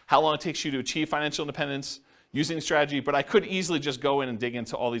independence, how long it takes you to achieve financial independence, using the strategy, but I could easily just go in and dig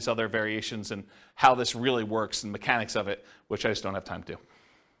into all these other variations and how this really works and mechanics of it, which I just don't have time to do.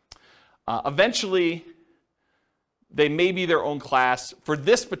 Eventually, they may be their own class. For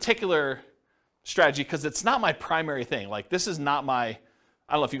this particular strategy, because it's not my primary thing, like this is not my,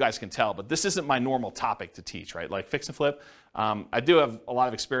 I don't know if you guys can tell, but this isn't my normal topic to teach, right? Like fix and flip. I do have a lot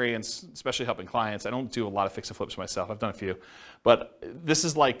of experience, especially helping clients. I don't do a lot of fix and flips myself. I've done a few. But this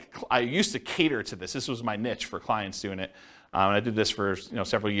is like, I used to cater to this. This was my niche for clients doing it. And I did this for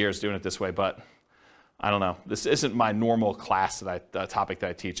several years doing it this way, but I don't know. This isn't my normal class topic that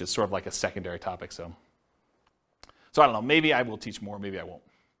I teach. It's sort of like a secondary topic. So I don't know. Maybe I will teach more. Maybe I won't.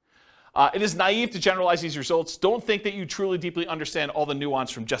 It is naive to generalize these results. Don't think that you truly deeply understand all the nuance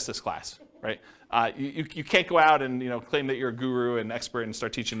from just this class, right? You can't go out and claim that you're a guru and expert and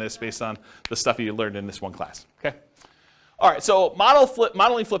start teaching this based on the stuff you learned in this one class, okay? All right, so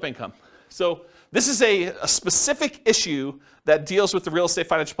modeling flip income. So this is a specific issue that deals with the real estate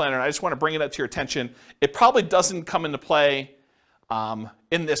financial planner, and I just want to bring it up to your attention. It probably doesn't come into play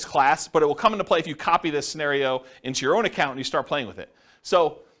in this class, but it will come into play if you copy this scenario into your own account and you start playing with it.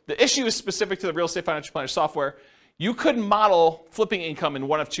 So the issue is specific to the real estate financial planner software. You could model flipping income in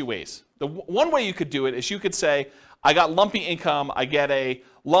one of two ways. The one way you could do it is you could say, I got lumpy income, I get a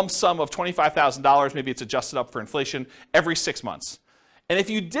lump sum of $25,000, maybe it's adjusted up for inflation, every 6 months. And if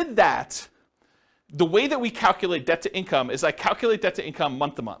you did that, the way that we calculate debt to income is I calculate debt to income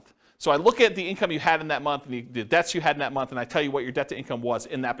month to month. So I look at the income you had in that month and the debts you had in that month, and I tell you what your debt to income was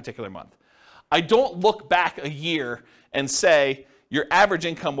in that particular month. I don't look back a year and say, your average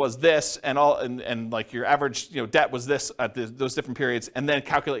income was this, and like your average debt was this at those different periods, and then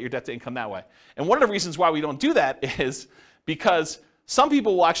calculate your debt to income that way. And one of the reasons why we don't do that is because some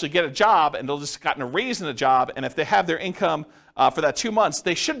people will actually get a job and they'll just gotten a raise in a job, and if they have their income for that 2 months,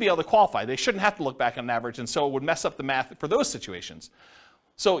 they should be able to qualify. They shouldn't have to look back on an average, and so it would mess up the math for those situations.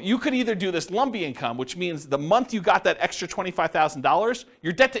 So you could either do this lumpy income, which means the month you got that extra $25,000,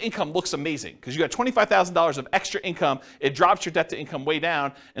 your debt to income looks amazing because you got $25,000 of extra income. It drops your debt to income way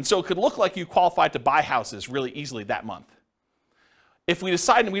down, and so it could look like you qualified to buy houses really easily that month. If we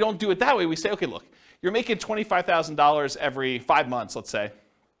decide and we don't do it that way, we say, okay, look, you're making $25,000 every 5 months, let's say.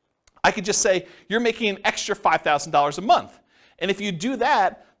 I could just say you're making an extra $5,000 a month. And if you do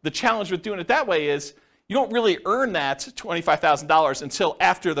that, the challenge with doing it that way is you don't really earn that $25,000 until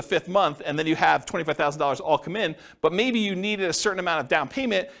after the 5th month, and then you have $25,000 all come in, but maybe you needed a certain amount of down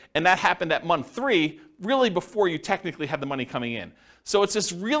payment, and that happened at month 3, really before you technically had the money coming in. So it's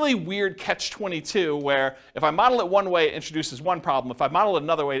this really weird catch-22 where if I model it one way, it introduces one problem. If I model it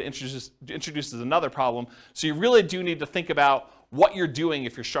another way, it introduces another problem. So you really do need to think about what you're doing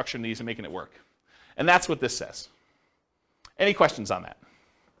if you're structuring these and making it work. And that's what this says. Any questions on that?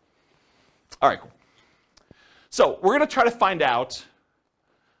 All right, cool. So we're going to try to find out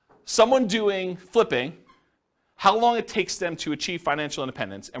someone doing flipping, how long it takes them to achieve financial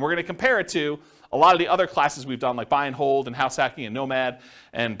independence, and we're going to compare it to a lot of the other classes we've done, like buy and hold and house hacking and nomad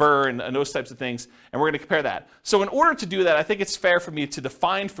and BRRRR and those types of things, and we're going to compare that. So in order to do that, I think it's fair for me to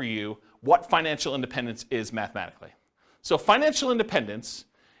define for you what financial independence is mathematically. So financial independence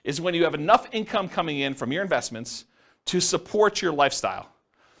is when you have enough income coming in from your investments to support your lifestyle.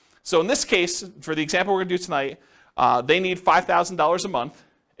 So in this case, for the example we're going to do tonight, they need $5,000 a month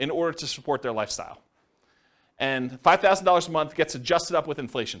in order to support their lifestyle. And $5,000 a month gets adjusted up with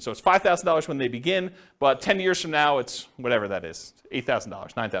inflation. So it's $5,000 when they begin, but 10 years from now, it's whatever that is,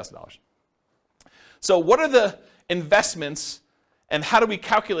 $8,000, $9,000. So what are the investments, and how do we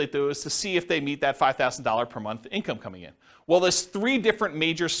calculate those to see if they meet that $5,000 per month income coming in? Well, there's 3 different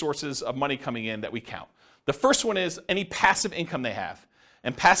major sources of money coming in that we count. The first one is any passive income they have.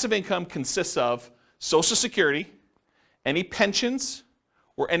 And passive income consists of Social Security, any pensions,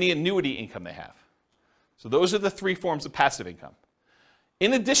 or any annuity income they have. So those are the 3 forms of passive income.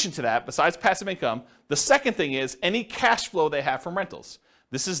 In addition to that, besides passive income, the second thing is any cash flow they have from rentals.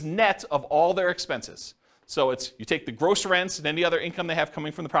 This is net of all their expenses. So it's you take the gross rents and any other income they have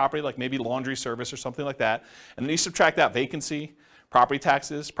coming from the property, like maybe laundry service or something like that, and then you subtract out vacancy, property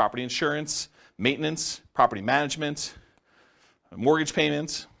taxes, property insurance, maintenance, property management, mortgage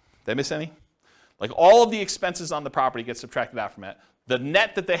payments. Did I miss any? Like all of the expenses on the property get subtracted out from it. The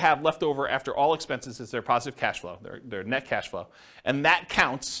net that they have left over after all expenses is their positive cash flow, their net cash flow. And that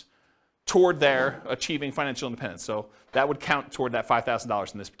counts toward their achieving financial independence. So that would count toward that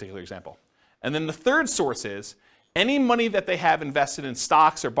 $5,000 in this particular example. And then the third source is any money that they have invested in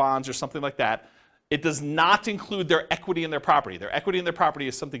stocks or bonds or something like that, it does not include their equity in their property. Their equity in their property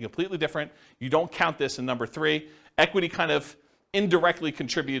is something completely different. You don't count this in number 3. Equity kind of indirectly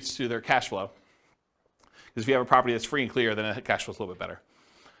contributes to their cash flow. Because if you have a property that's free and clear, then it cash flows a little bit better.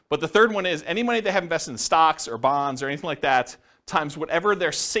 But the third one is any money they have invested in stocks or bonds or anything like that times whatever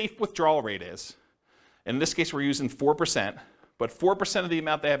their safe withdrawal rate is. In this case, we're using 4%, but 4% of the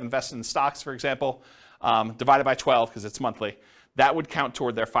amount they have invested in stocks, for example, divided by 12 because it's monthly, that would count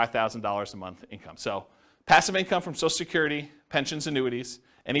toward their $5,000 a month income. So passive income from Social Security, pensions, annuities,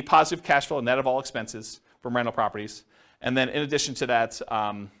 any positive cash flow net of all expenses from rental properties, and then in addition to that,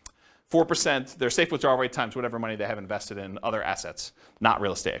 4%, their safe withdrawal rate times whatever money they have invested in other assets, not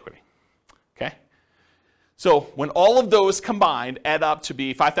real estate equity. Okay? So when all of those combined add up to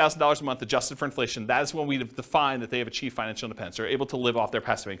be $5,000 a month adjusted for inflation, that is when we define that they have achieved financial independence. They're able to live off their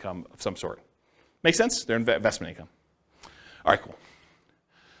passive income of some sort. Make sense? Their investment income. All right, cool.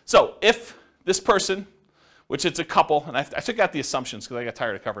 So if this person, which it's a couple, and I took out the assumptions because I got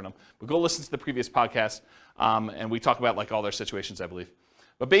tired of covering them, but go listen to the previous podcast, and we talk about like all their situations, I believe.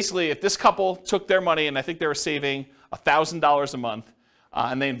 But basically, if this couple took their money, and I think they were saving $1,000 a month,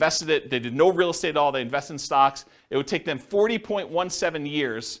 and they invested it, they did no real estate at all, they invested in stocks, it would take them 40.17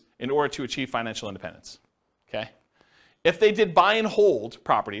 years in order to achieve financial independence. Okay? If they did buy and hold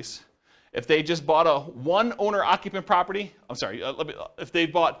properties, if they just bought a one owner occupant property, if they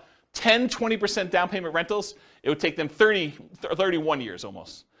bought 10, 20% down payment rentals, it would take them 31 years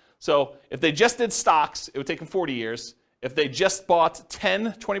almost. So if they just did stocks, it would take them 40 years. If they just bought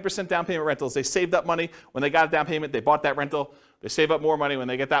 10, 20% down payment rentals, they saved up money when they got a down payment, they bought that rental, they save up more money when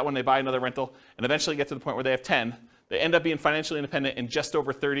they get that one, they buy another rental, and eventually get to the point where they have 10. They end up being financially independent in just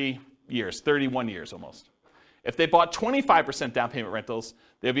over 30 years, 31 years almost. If they bought 25% down payment rentals,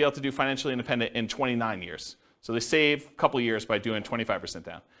 they'll be able to do financially independent in 29 years. So they save a couple years by doing 25%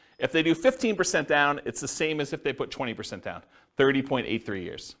 down. If they do 15% down, it's the same as if they put 20% down, 30.83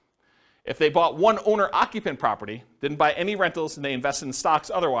 years. If they bought one owner-occupant property, didn't buy any rentals, and they invested in stocks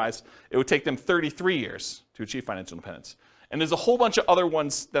otherwise, it would take them 33 years to achieve financial independence. And there's a whole bunch of other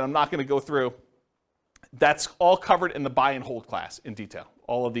ones that I'm not going to go through. That's all covered in the buy and hold class in detail,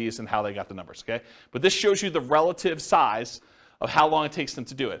 all of these and how they got the numbers, okay? But this shows you the relative size of how long it takes them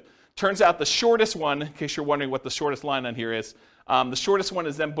to do it. Turns out the shortest one, in case you're wondering what the shortest line on here is, the shortest one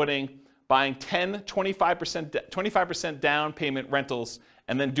is them buying 10, 25% down payment rentals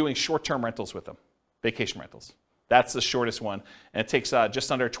and then doing short-term rentals with them, vacation rentals. That's the shortest one, and it takes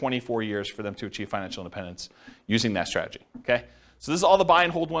just under 24 years for them to achieve financial independence using that strategy, okay? So this is all the buy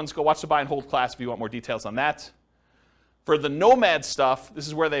and hold ones. Go watch the buy and hold class if you want more details on that. For the nomad stuff, this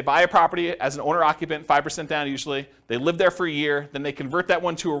is where they buy a property as an owner-occupant, 5% down usually. They live there for a year, then they convert that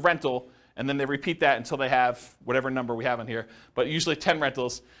one to a rental, and then they repeat that until they have whatever number we have on here, but usually 10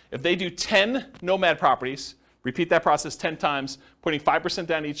 rentals. If they do 10 nomad properties, repeat that process 10 times, putting 5%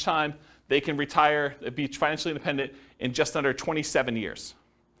 down each time, they can retire, be financially independent in just under 27 years.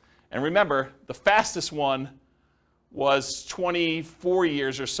 And remember, the fastest one was 24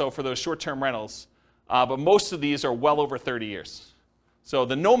 years or so for those short-term rentals, but most of these are well over 30 years. So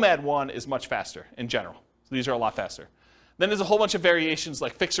the nomad one is much faster in general. So these are a lot faster. Then there's a whole bunch of variations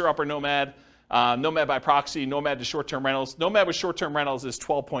like fixer-upper nomad, nomad by proxy, nomad to short-term rentals. Nomad with short-term rentals is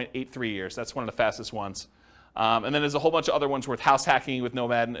 12.83 years. That's one of the fastest ones. And then there's a whole bunch of other ones with house hacking with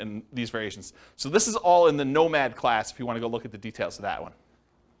nomad and these variations. So this is all in the nomad class if you want to go look at the details of that one.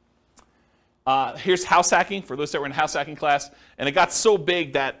 Here's house hacking for those that were in house hacking class. And it got so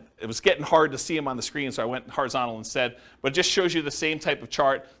big that it was getting hard to see them on the screen, so I went horizontal instead. But it just shows you the same type of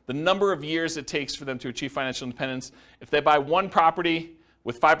chart, the number of years it takes for them to achieve financial independence. If they buy one property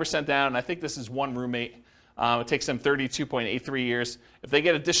with 5% down, and I think this is one roommate, it takes them 32.83 years. If they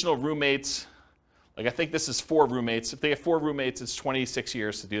get additional roommates, like I think this is 4 roommates. If they have 4 roommates, it's 26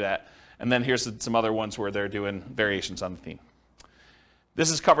 years to do that. And then here's some other ones where they're doing variations on the theme. This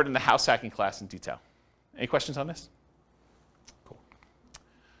is covered in the house hacking class in detail. Any questions on this? Cool.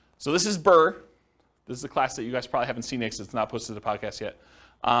 So this is BRRRR. This is a class that you guys probably haven't seen yet because it's not posted to the podcast yet.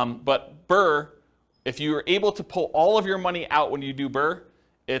 But BRRRR, if you are able to pull all of your money out when you do BRRRR,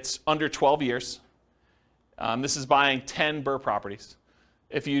 it's under 12 years. This is buying 10 BRRRR properties.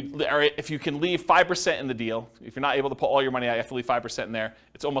 If you can leave 5% in the deal, if you're not able to pull all your money out, you have to leave 5% in there.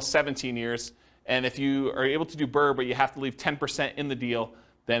 It's almost 17 years. And if you are able to do BRRRR, but you have to leave 10% in the deal,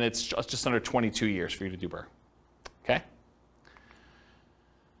 then it's just under 22 years for you to do BRRRR. Okay?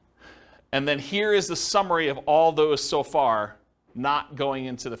 And then here is the summary of all those so far, not going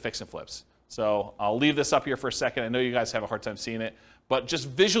into the fix and flips. So I'll leave this up here for a second. I know you guys have a hard time seeing it, but just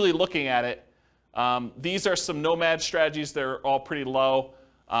visually looking at it, these are some nomad strategies. They're all pretty low.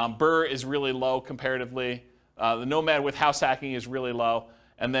 BRRRR is really low comparatively. The nomad with house hacking is really low.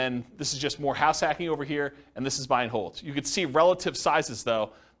 And then this is just more house hacking over here, and this is buy and hold. You could see relative sizes,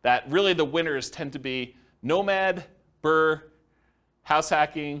 though, that really the winners tend to be nomad, BRRRR, house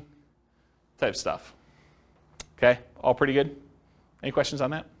hacking type stuff. Okay, all pretty good? Any questions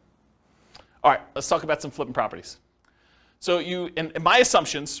on that? All right, let's talk about some flipping properties. So in my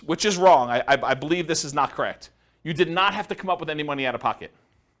assumptions, which is wrong, I believe this is not correct, you did not have to come up with any money out of pocket.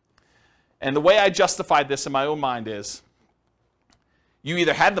 And the way I justified this in my own mind is, you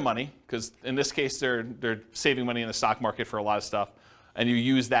either had the money, because in this case they're saving money in the stock market for a lot of stuff, and you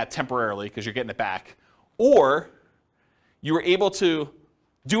use that temporarily because you're getting it back, or you were able to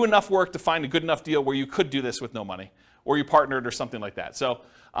do enough work to find a good enough deal where you could do this with no money, or you partnered or something like that. So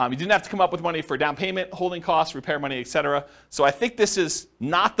you didn't have to come up with money for down payment, holding costs, repair money, etc. So I think this is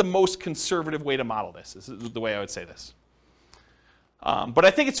not the most conservative way to model this. This is the way I would say this. But I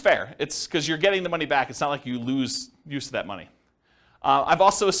think it's fair. It's because you're getting the money back. It's not like you lose use of that money. I've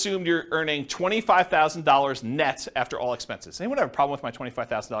also assumed you're earning $25,000 net after all expenses. Anyone have a problem with my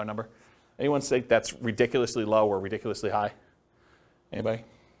 $25,000 number? Anyone think that's ridiculously low or ridiculously high? Anybody?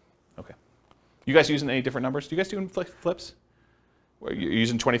 Okay. You guys using any different numbers? Do you guys do flips? You're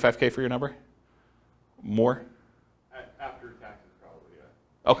using 25K for your number? More? After taxes, probably,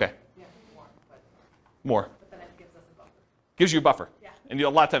 yeah. Okay. Yeah, more, but More. then it gives us a buffer. Gives you a buffer. Yeah. And you a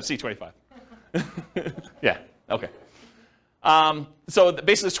lot of times see 25. Yeah, okay. So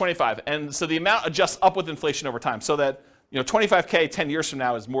basically it's 25. And so the amount adjusts up with inflation over time. So that 25K 10 years from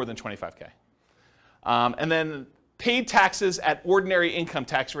now is more than 25K. And then paid taxes at ordinary income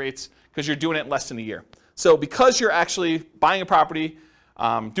tax rates because you're doing it in less than a year. So because you're actually buying a property,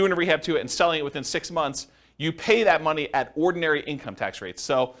 doing a rehab to it, and selling it within 6 months, you pay that money at ordinary income tax rates.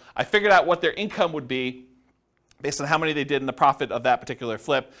 So I figured out what their income would be based on how many they did in the profit of that particular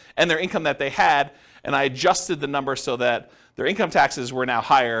flip and their income that they had, and I adjusted the number so that their income taxes were now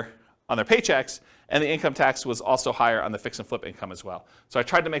higher on their paychecks, and the income tax was also higher on the fix and flip income as well. So I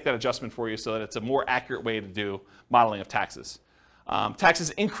tried to make that adjustment for you so that it's a more accurate way to do modeling of taxes. Taxes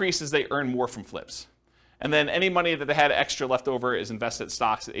increase as they earn more from flips. And then any money that they had extra left over is invested in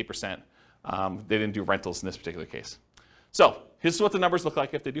stocks at 8%. They didn't do rentals in this particular case. So here's what the numbers look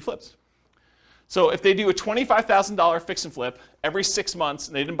like if they do flips. So if they do a $25,000 fix and flip every 6 months,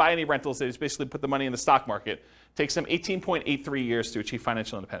 and they didn't buy any rentals, they just basically put the money in the stock market, it takes them 18.83 years to achieve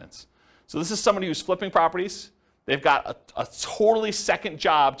financial independence. So this is somebody who's flipping properties. They've got a totally second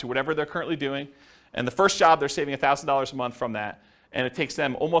job to whatever they're currently doing. And the first job, they're saving $1,000 a month from that. And it takes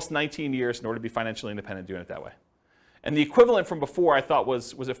them almost 19 years in order to be financially independent doing it that way. And the equivalent from before, I thought,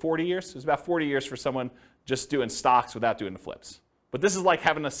 was it 40 years? It was about 40 years for someone just doing stocks without doing the flips. But this is like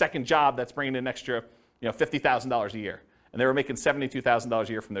having a second job that's bringing in an extra $50,000 a year. And they were making $72,000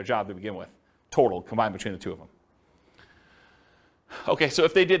 a year from their job to begin with, total, combined between the two of them. Okay, so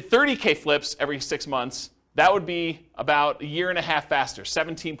if they did 30K flips every 6 months, that would be about a year and a half faster,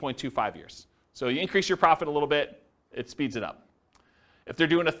 17.25 years. So you increase your profit a little bit, it speeds it up. If they're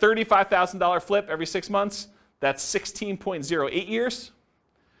doing a $35,000 flip every 6 months, that's 16.08 years.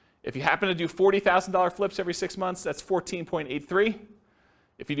 If you happen to do $40,000 flips every 6 months, that's 14.83.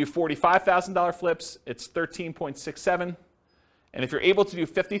 If you do $45,000 flips, it's 13.67. And if you're able to do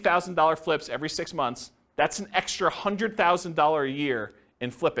 $50,000 flips every 6 months, that's an extra $100,000 a year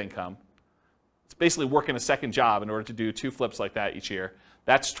in flip income. It's basically working a second job in order to do 2 flips like that each year.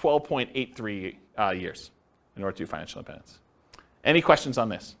 That's 12.83 years in order to do financial independence. Any questions on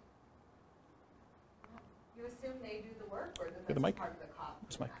this? You assume they do the work, or the mic? part of the cost?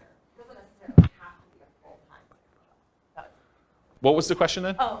 Where's the mic? It doesn't necessarily have to be a full-time. What was the question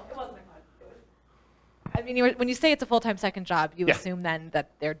then? Oh, it wasn't a question. I mean, when you say it's a full-time second job, you Yeah. assume then that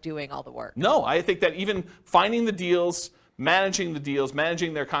they're doing all the work. No, I think that even finding the deals, managing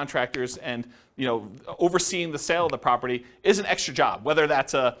their contractors, and overseeing the sale of the property is an extra job. Whether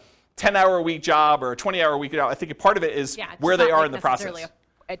that's a 10-hour-a-week job or a 20-hour-a-week job, I think a part of it is where they are in the process.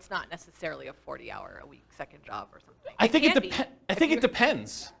 It's not necessarily a 40-hour-a-week second job or something. I think can it be, it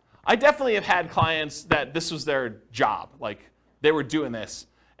depends. I definitely have had clients that this was their job, like they were doing this,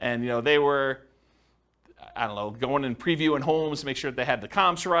 and they were, I don't know, going and previewing homes to make sure that they had the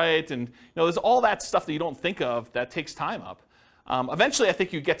comps right, and there's all that stuff that you don't think of that takes time up. Eventually, I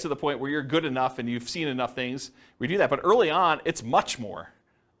think you get to the point where you're good enough and you've seen enough things where you do that. But early on, it's much more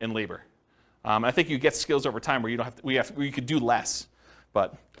in labor. I think you get skills over time where you don't have to, where you could do less.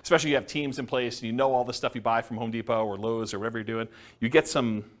 But especially you have teams in place and you know all the stuff you buy from Home Depot or Lowe's or whatever you're doing, you get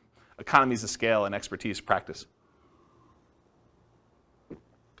some economies of scale and expertise practice.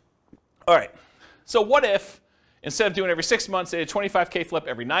 All right. So what if instead of doing every 6 months, they did a 25K flip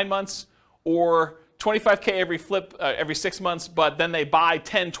every 9 months, or 25K every flip every 6 months, but then they buy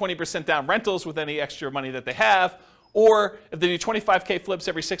 10, 20% down rentals with any extra money that they have, Or if they do 25K flips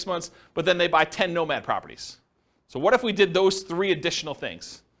every 6 months, but then they buy 10 Nomad properties. So what if we did those 3 additional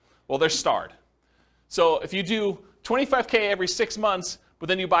things? Well, they're starred. So if you do 25K every 6 months, but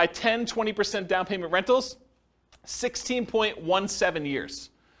then you buy 10, 20% down payment rentals, 16.17 years.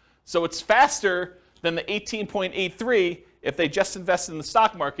 So it's faster than the 18.83 if they just invested in the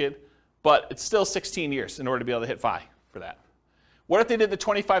stock market, but it's still 16 years in order to be able to hit FI for that. What if they did the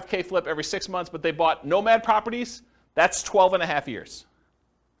 25K flip every 6 months, but they bought Nomad properties? That's 12.5 years.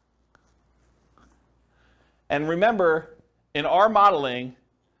 And remember, in our modeling,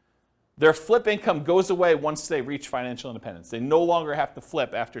 their flip income goes away once they reach financial independence. They no longer have to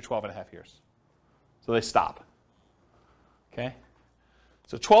flip after 12.5 years. So they stop. Okay?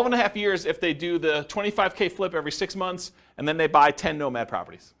 So 12.5 years if they do the 25K flip every 6 months, and then they buy 10 Nomad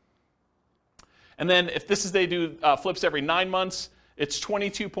properties. And then if this is they do flips every 9 months, it's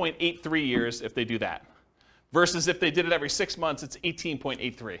 22.83 years if they do that. Versus if they did it every 6 months, it's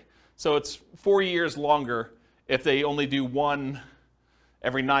 18.83. So it's 4 years longer if they only do one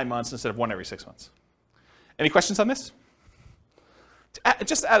every 9 months instead of one every 6 months. Any questions on this?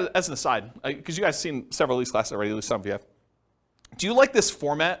 Just as an aside, because you guys have seen several of these classes already, at least some of you have. Do you like this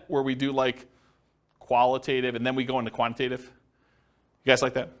format where we do like qualitative and then we go into quantitative? You guys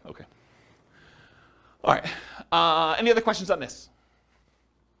like that? Okay. All right. Any other questions on this?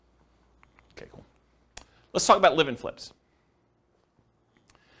 Okay, cool. Let's talk about live-in flips.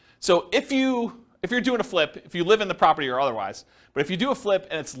 So if you're doing a flip, if you live in the property or otherwise, but if you do a flip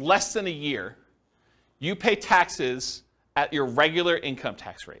and it's less than a year, you pay taxes at your regular income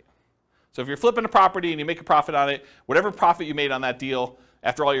tax rate. So if you're flipping a property and you make a profit on it, whatever profit you made on that deal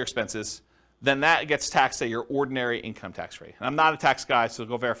after all your expenses, then that gets taxed at your ordinary income tax rate. And I'm not a tax guy, so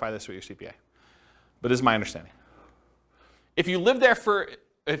go verify this with your CPA. But this is my understanding. If you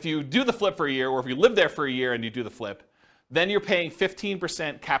do the flip for a year, or if you live there for a year and you do the flip, then you're paying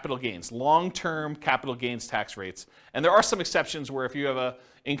 15% capital gains, long-term capital gains tax rates. And there are some exceptions where if you have an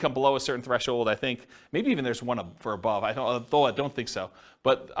income below a certain threshold, I think, maybe even there's one for above, I don't think so.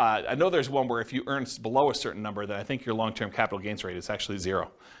 But I know there's one where if you earn below a certain number, then I think your long-term capital gains rate is actually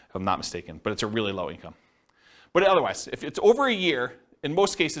 0, if I'm not mistaken. But it's a really low income. But otherwise, if it's over a year, in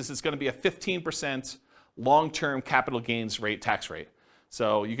most cases, it's going to be a 15% long-term capital gains rate tax rate.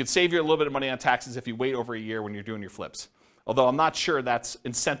 So you could save you a little bit of money on taxes if you wait over a year when you're doing your flips. Although I'm not sure that's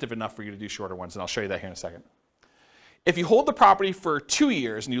incentive enough for you to do shorter ones, and I'll show you that here in a second. If you hold the property for 2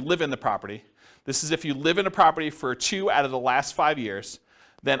 years and you live in the property, this is if you live in a property for 2 out of the last 5 years,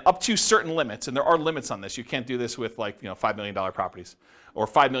 then up to certain limits, and there are limits on this. You can't do this with $5 million properties or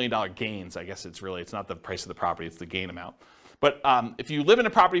 $5 million gains. I guess it's not the price of the property, it's the gain amount. But if you live in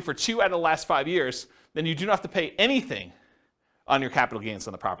a property for 2 out of the last 5 years, then you do not have to pay anything on your capital gains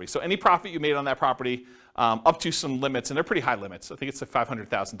on the property. So any profit you made on that property, up to some limits, and they're pretty high limits. I think it's like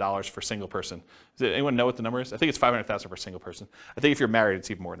 $500,000 for a single person. Does anyone know what the number is? I think it's $500,000 for a single person. I think if you're married, it's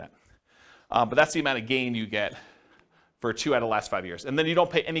even more than that. But that's the amount of gain you get for 2 out of the last 5 years. And then you don't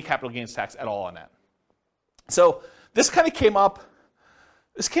pay any capital gains tax at all on that. So this kind of came up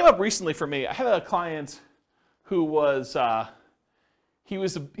recently for me. I had a client who was, he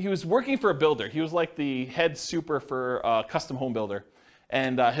was working for a builder. He was like the head super for a custom home builder.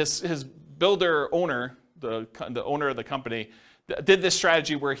 And his builder owner, the owner of the company, did this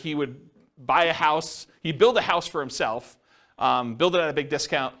strategy where he would buy a house, he'd build a house for himself, build it at a big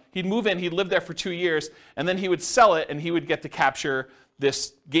discount. He'd move in, he'd live there for 2 years, and then he would sell it, and he would get to capture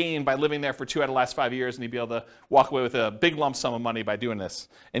this gain by living there for 2 out of the last 5 years, and he'd be able to walk away with a big lump sum of money by doing this.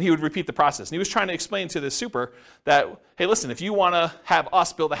 And he would repeat the process. And he was trying to explain to this super that, hey, listen, if you want to have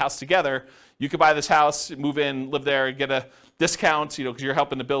us build a house together, you could buy this house, move in, live there, get a discount, because you're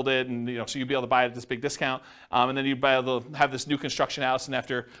helping to build it, and so you'd be able to buy it at this big discount, and then you'd be able to have this new construction house, and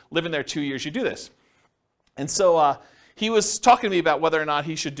after living there 2 years, you do this. And so he was talking to me about whether or not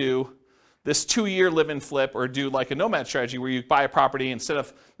he should do this 2-year live-in flip or do like a Nomad strategy where you buy a property instead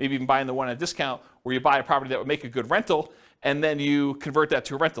of maybe even buying the one at a discount, where you buy a property that would make a good rental and then you convert that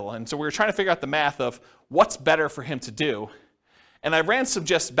to a rental. And so we were trying to figure out the math of what's better for him to do. And I ran some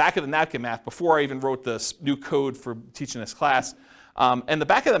just back of the napkin math before I even wrote this new code for teaching this class. And the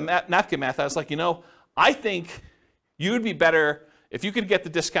back of the napkin math, I was like, I think you would be better if you could get the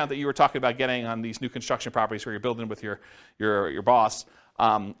discount that you were talking about getting on these new construction properties where you're building with your boss.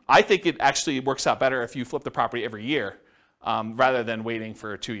 I think it actually works out better if you flip the property every year rather than waiting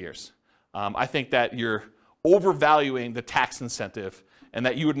for 2 years. I think that you're overvaluing the tax incentive and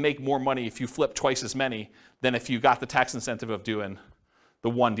that you would make more money if you flip twice as many than if you got the tax incentive of doing the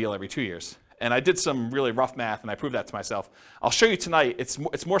one deal every 2 years. And I did some really rough math and I proved that to myself. I'll show you tonight,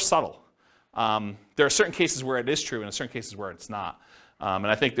 it's more subtle. There are certain cases where it is true and certain cases where it's not. And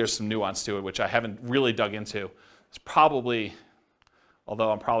I think there's some nuance to it, which I haven't really dug into. It's probably,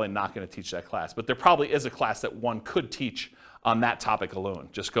 although I'm probably not going to teach that class, but there probably is a class that one could teach on that topic alone,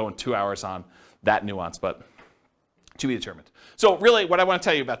 just going 2 hours on that nuance, but to be determined. So really what I want to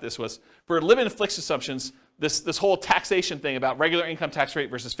tell you about this was, for live-in fixed assumptions, this whole taxation thing about regular income tax rate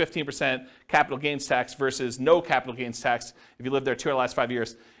versus 15% capital gains tax versus no capital gains tax if you live there 2 of the last 5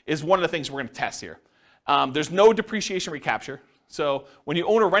 years is one of the things we're going to test here. There's no depreciation recapture. So when you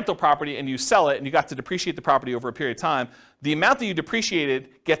own a rental property and you sell it and you got to depreciate the property over a period of time, the amount that you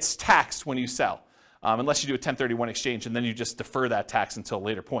depreciated gets taxed when you sell. Unless you do a 1031 exchange, and then you just defer that tax until a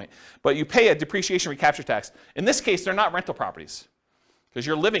later point. But you pay a depreciation recapture tax. In this case, they're not rental properties because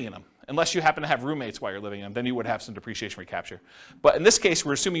you're living in them. Unless you happen to have roommates while you're living in them, then you would have some depreciation recapture. But in this case,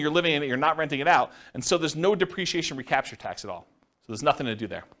 we're assuming you're living in it, you're not renting it out, and so there's no depreciation recapture tax at all. So there's nothing to do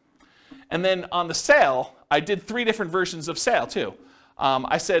there. And then on the sale, I did 3 different versions of sale too.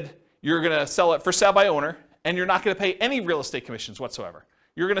 I said you're going to sell it for sale by owner, and you're not going to pay any real estate commissions whatsoever.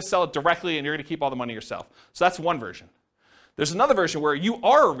 You're going to sell it directly and you're going to keep all the money yourself. So that's one version. There's another version where you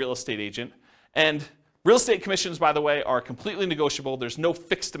are a real estate agent, and real estate commissions, by the way, are completely negotiable. There's no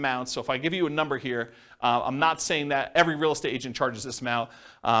fixed amount. So if I give you a number here, I'm not saying that every real estate agent charges this amount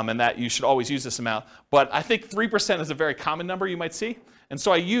and that you should always use this amount. But I think 3% is a very common number you might see. And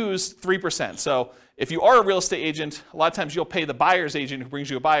so I use 3%. So if you are a real estate agent, a lot of times you'll pay the buyer's agent who brings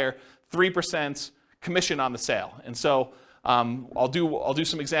you a buyer 3% commission on the sale. And so I'll do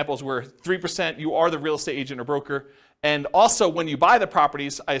some examples where 3% you are the real estate agent or broker, and also when you buy the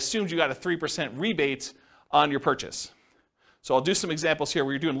properties, I assumed you got a 3% rebate on your purchase. So I'll do some examples here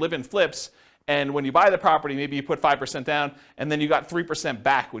where you're doing live-in flips, and when you buy the property, maybe you put 5% down, and then you got 3%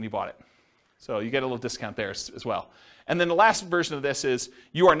 back when you bought it. So you get a little discount there as well. And then the last version of this is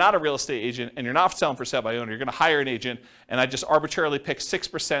you are not a real estate agent and you're not selling for sale by owner. You're going to hire an agent, and I just arbitrarily picked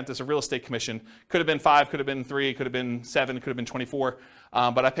 6% as a real estate commission. Could have been 5, could have been 3, could have been 7, could have been 24.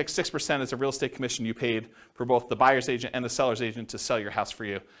 But I picked 6% as a real estate commission you paid for both the buyer's agent and the seller's agent to sell your house for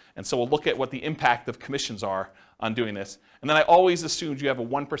you. And so we'll look at what the impact of commissions are on doing this. And then I always assumed you have a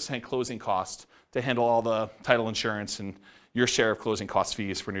 1% closing cost to handle all the title insurance and your share of closing cost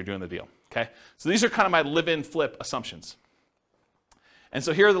fees when you're doing the deal. Okay? So these are kind of my live-in flip assumptions. And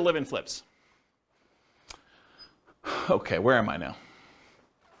so here are the live-in flips. Okay, where am I now?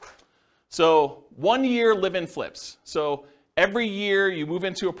 So 1 year live-in flips. So every year you move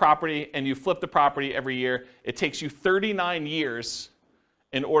into a property and you flip the property every year. It takes you 39 years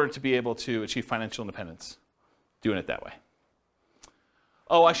in order to be able to achieve financial independence, doing it that way.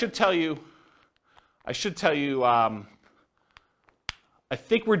 Oh, I should tell you, I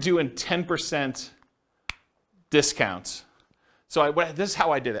think we're doing 10% discounts. So this is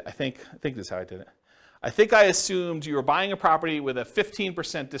how I did it. I think this is how I did it. I think I assumed you were buying a property with a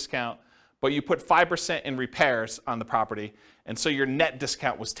 15% discount, but you put 5% in repairs on the property, and so your net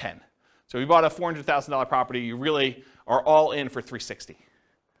discount was 10. So if you bought a $400,000 property, you really are all in for $360.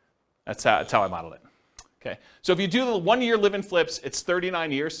 That's how I modeled it. Okay. So if you do the 1 year live-in flips, it's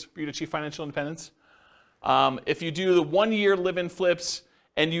 39 years for you to achieve financial independence. If you do the 1 year live-in flips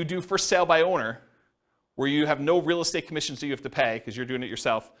and you do for sale by owner, where you have no real estate commissions that you have to pay because you're doing it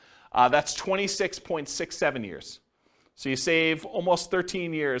yourself, that's 26.67 years. So you save almost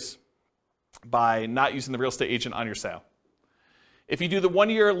 13 years by not using the real estate agent on your sale. If you do the 1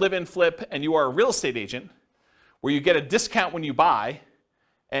 year live-in flip and you are a real estate agent, where you get a discount when you buy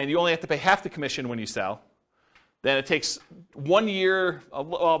and you only have to pay half the commission when you sell, then it takes 1 year,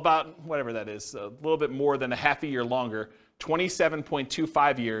 about whatever that is, a little bit more than a half a year longer,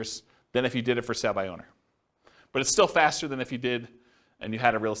 27.25 years than if you did it for sale by owner. But it's still faster than if you did and you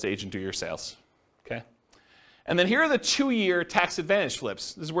had a real estate agent do your sales. Okay? And then here are the 2 year tax advantage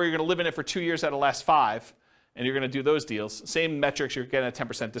flips. This is where you're going to live in it for 2 years out of the last 5, and you're going to do those deals. Same metrics, you're getting a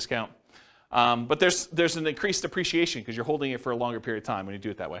 10% discount. But there's an increased depreciation because you're holding it for a longer period of time when you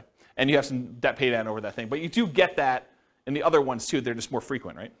do it that way. And you have some debt pay down over that thing. But you do get that in the other ones too. They're just more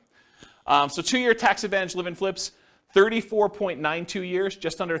frequent, right? So 2 year tax advantage live-in flips, 34.92 years,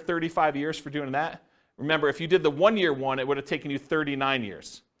 just under 35 years for doing that. Remember, if you did the 1 year one, it would have taken you 39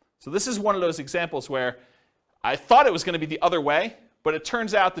 years. So this is one of those examples where I thought it was going to be the other way, but it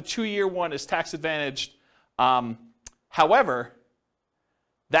turns out the 2 year one is tax advantaged. However,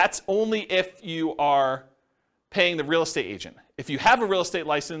 that's only if you are paying the real estate agent. If you have a real estate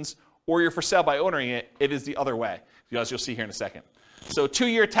license or you're for sale by owning it, it is the other way, as you'll see here in a second. So 2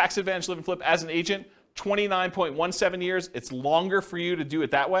 year tax advantage live and flip as an agent, 29.17 years. It's longer for you to do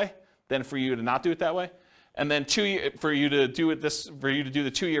it that way than for you to not do it that way. and then 2 year for you to do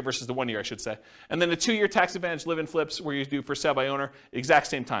the 2 year versus the 1 year, I should say. And then the 2 year tax advantage live-in flips where you do for sale by owner, exact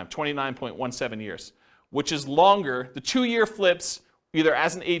same time, 29.17 years, which is longer. The 2 year flips, either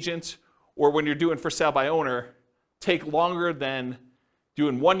as an agent or when you're doing for sale by owner, take longer than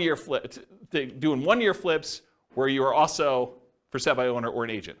doing 1 year flips where you are also for sale by owner or an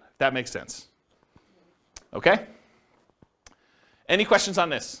agent. If that makes sense. Okay? Any questions on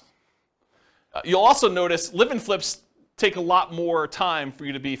this? You'll also notice live-in flips take a lot more time for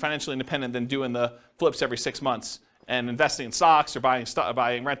you to be financially independent than doing the flips every 6 months and investing in stocks or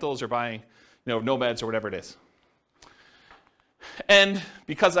buying rentals or buying nomads or whatever it is. And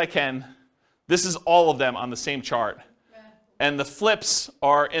because I can, this is all of them on the same chart. And the flips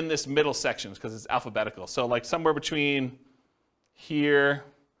are in this middle section because it's alphabetical. So like somewhere between here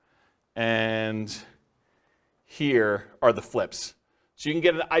and here are the flips. So you can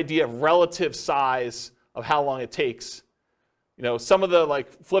get an idea of relative size of how long it takes. Some of the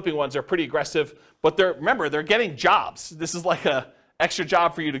flipping ones are pretty aggressive, but remember, they're getting jobs. This is like a extra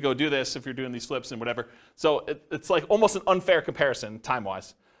job for you to go do this if you're doing these flips and whatever. So it's like almost an unfair comparison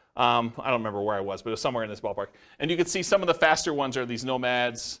time-wise. I don't remember where I was, but it was somewhere in this ballpark. And you can see some of the faster ones are these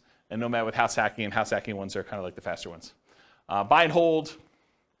nomads and nomad with house hacking, and house hacking ones are kind of like the faster ones. Buy and hold, a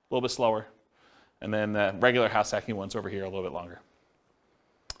little bit slower. And then regular house hacking ones over here a little bit longer.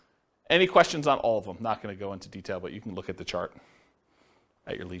 Any questions on all of them? Not going to go into detail, but you can look at the chart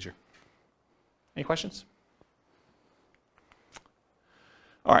at your leisure. Any questions?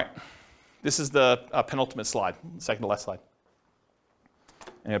 All right. This is the penultimate slide, second to last slide.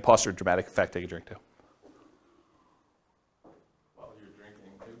 And pause for dramatic effect. Take a drink too. While you're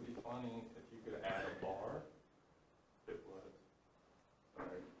drinking, it would be funny if you could add a bar. It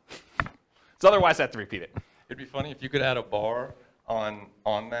would. So otherwise, I have to repeat it. It'd be funny if you could add a bar on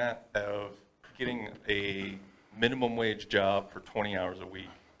that of getting a minimum wage job for 20 hours a week.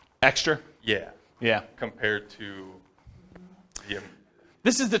 Extra? Yeah. Yeah. Compared to the...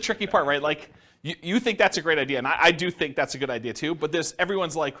 This is the tricky part, right? Like, you think that's a great idea, and I do think that's a good idea too, but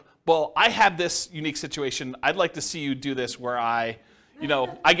everyone's like, well, I have this unique situation. I'd like to see you do this where I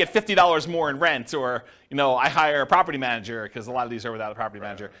get $50 more in rent, or, I hire a property manager, because a lot of these are without a property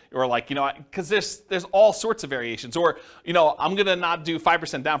manager, or because there's all sorts of variations, or, I'm going to not do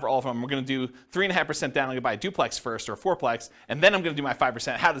 5% down for all of them. We're going to do 3.5% down. I'm going to buy a duplex first or a fourplex, and then I'm going to do my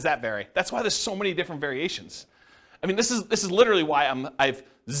 5%. How does that vary? That's why there's so many different variations. I mean, this is literally why I've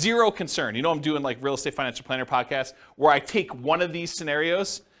zero concern. I'm doing like Real Estate Financial Planner podcast where I take one of these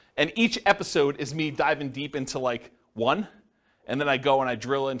scenarios, and each episode is me diving deep into one. And then I go and I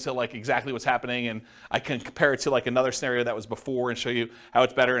drill into exactly what's happening, and I can compare it to another scenario that was before and show you how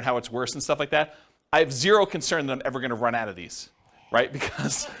it's better and how it's worse and stuff like that. I have zero concern that I'm ever going to run out of these, right?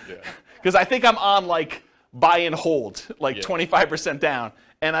 Because I think I'm on buy and hold, 25% down.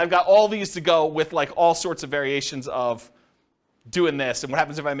 And I've got all these to go with all sorts of variations of doing this. And what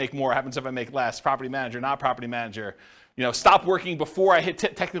happens if I make more? What happens if I make less? Property manager, not property manager. Stop working before I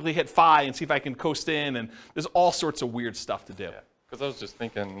technically hit FI and see if I can coast in. And there's all sorts of weird stuff to do. Yeah, because I was just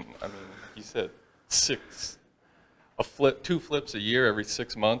thinking, you said 2 flips a year every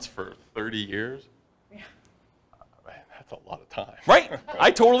 6 months for 30 years. Yeah. Man, that's a lot of time. Right? I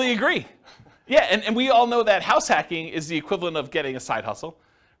totally agree. Yeah, and we all know that house hacking is the equivalent of getting a side hustle,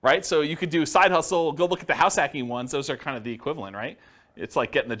 right? So you could do side hustle, go look at the house hacking ones. Those are kind of the equivalent, right? It's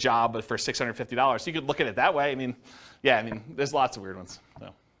like getting a job for $650. You could look at it that way. There's lots of weird ones. So.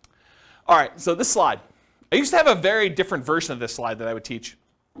 All right, so this slide. I used to have a very different version of this slide that I would teach.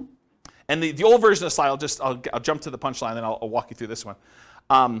 And the old version of the slide, I'll jump to the punchline, then I'll walk you through this one.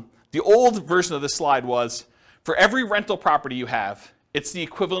 The old version of this slide was, for every rental property you have, it's the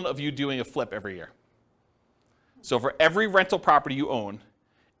equivalent of you doing a flip every year. So for every rental property you own,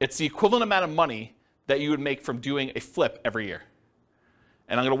 it's the equivalent amount of money that you would make from doing a flip every year.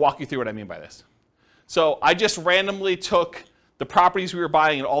 And I'm going to walk you through what I mean by this. So I just randomly took the properties we were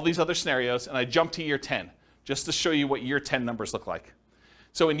buying in all these other scenarios, and I jumped to year 10, just to show you what year 10 numbers look like.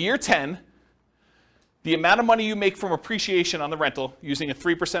 So in year 10, the amount of money you make from appreciation on the rental, using a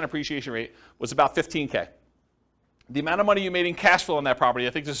 3% appreciation rate, was about $15K. The amount of money you made in cash flow on that property, I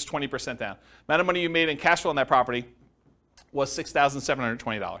think this is 20% down. The amount of money you made in cash flow on that property was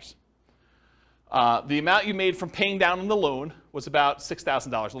 $6,720. The amount you made from paying down on the loan was about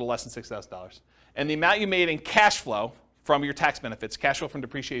 $6,000, a little less than $6,000. And the amount you made in cash flow from your tax benefits, cash flow from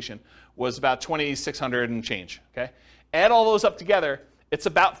depreciation, was about $2,600 and change. Okay? Add all those up together, it's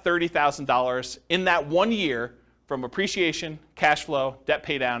about $30,000 in that 1 year from appreciation, cash flow, debt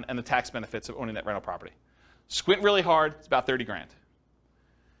pay down, and the tax benefits of owning that rental property. Squint really hard, it's about 30 grand.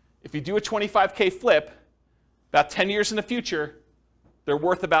 If you do a 25K flip, about 10 years in the future, they're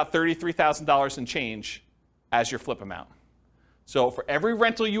worth about $33,000 in change as your flip amount. So for every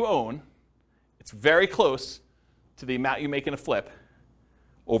rental you own, it's very close to the amount you make in a flip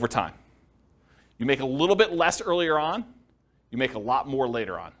over time. You make a little bit less earlier on, you make a lot more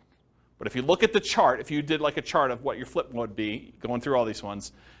later on. But if you look at the chart, if you did like a chart of what your flip would be, going through all these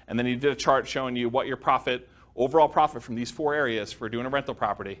ones, and then you did a chart showing you what your profit, overall profit from these 4 areas for doing a rental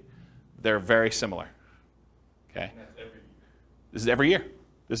property, they're very similar. Okay? And that's every year. This is every year.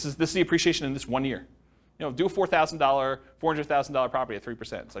 This is the appreciation in this 1 year. You know, do a $4,000, $400,000 property at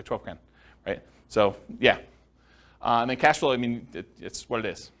 3%. It's like 12 grand, right? So yeah. And then cash flow, I mean, it's what it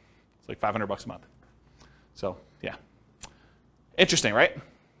is. It's like $500 a month. So yeah. Interesting, right?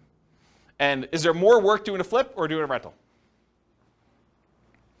 And is there more work doing a flip or doing a rental?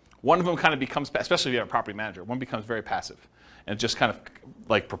 One of them kind of becomes, especially if you have a property manager, one becomes very passive and it just kind of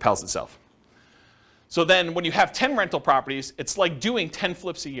like propels itself. So then when you have 10 rental properties, it's like doing 10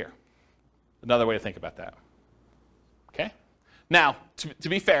 flips a year. Another way to think about that. Okay? Now, to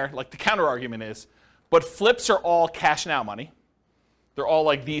be fair, like the counter argument is, but flips are all cash now money. They're all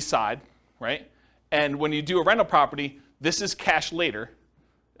like the side, right? And when you do a rental property, this is cash later.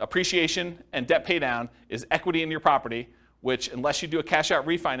 Appreciation and debt pay down is equity in your property, which unless you do a cash out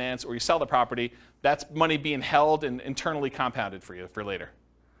refinance or you sell the property, that's money being held and internally compounded for you for later.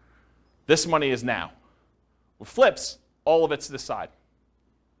 This money is now. With flips, all of it's this side,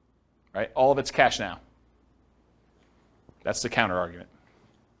 right? All of it's cash now. That's the counter argument.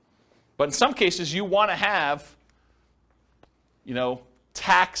 But in some cases, you want to have, you know,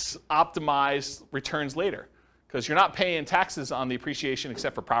 tax optimized returns later, because you're not paying taxes on the appreciation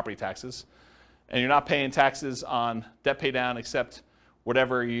except for property taxes, and you're not paying taxes on debt pay down except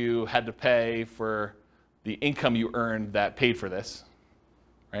whatever you had to pay for the income you earned that paid for this,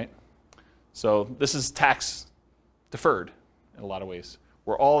 right? So this is tax deferred in a lot of ways,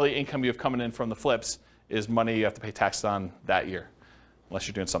 where all the income you have coming in from the flips is money you have to pay taxes on that year, unless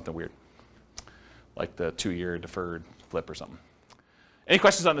you're doing something weird, like the 2-year deferred flip or something. Any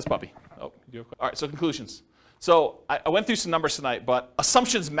questions on this puppy? Oh, you have all right, so conclusions. So I went through some numbers tonight, but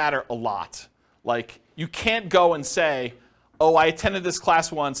assumptions matter a lot. Like, you can't go and say, oh, I attended this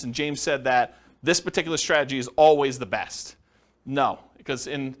class once and James said that this particular strategy is always the best. No, because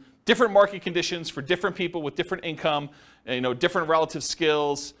in different market conditions for different people with different income, you know, different relative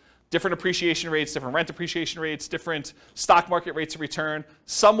skills, different appreciation rates, different rent appreciation rates, different stock market rates of return.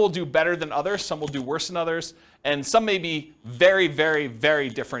 Some will do better than others, some will do worse than others, and some may be very, very, very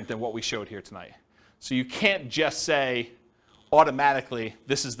different than what we showed here tonight. So you can't just say automatically,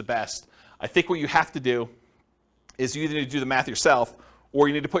 this is the best. I think what you have to do is you either need to do the math yourself, or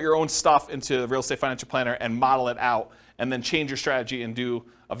you need to put your own stuff into the Real Estate Financial Planner and model it out, and then change your strategy and do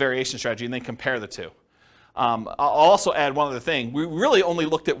a variation strategy, and then compare the two. I'll also add one other thing. We really only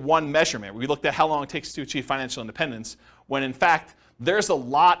looked at one measurement. We looked at how long it takes to achieve financial independence, when in fact, there's a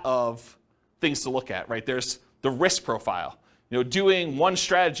lot of things to look at, right? There's the risk profile. You know, doing one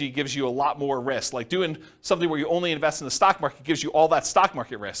strategy gives you a lot more risk. Like doing something where you only invest in the stock market gives you all that stock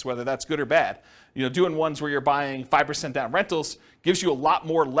market risk, whether that's good or bad. You know, doing ones where you're buying 5% down rentals gives you a lot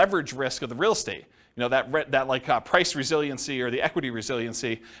more leverage risk of the real estate. You know, that price resiliency or the equity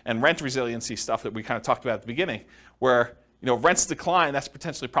resiliency and rent resiliency stuff that we kind of talked about at the beginning, where, you know, rents decline, that's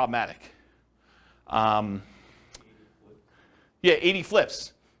potentially problematic. 80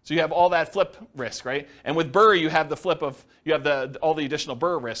 flips. So you have all that flip risk, right? And with BRRRR, you have the flip of, you have all the additional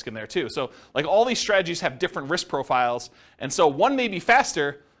BRRRR risk in there too. So like all these strategies have different risk profiles. And so one may be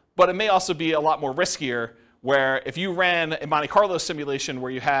faster, but it may also be a lot more riskier, where if you ran a Monte Carlo simulation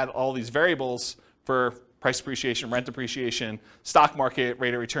where you had all these variables for price appreciation, rent appreciation, stock market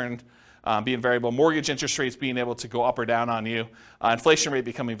rate of return being variable, mortgage interest rates being able to go up or down on you, inflation rate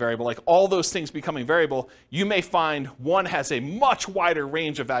becoming variable, like all those things becoming variable, you may find one has a much wider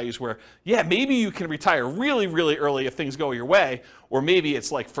range of values where, yeah, maybe you can retire really, really early if things go your way, or maybe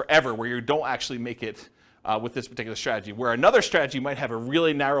it's like forever where you don't actually make it with this particular strategy, where another strategy might have a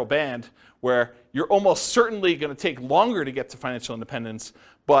really narrow band where you're almost certainly going to take longer to get to financial independence,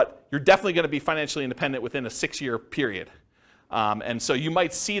 but you're definitely going to be financially independent within a 6-year period. And so you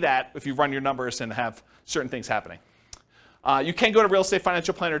might see that if you run your numbers and have certain things happening. You can go to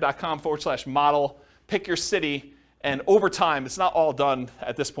realestatefinancialplanner.com/model, pick your city, and over time, it's not all done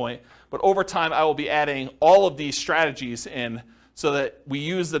at this point, but over time I will be adding all of these strategies in so that we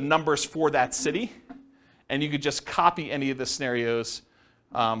use the numbers for that city, and you could just copy any of the scenarios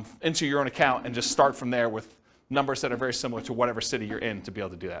into your own account and just start from there with numbers that are very similar to whatever city you're in to be able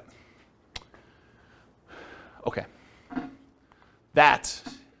to do that. Okay. That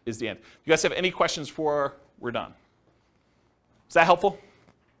is the end. If you guys have any questions before we're done. Is that helpful?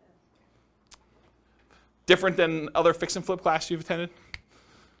 Different than other fix and flip class you've attended,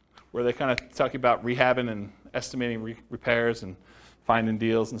 where they kind of talk about rehabbing and estimating repairs and finding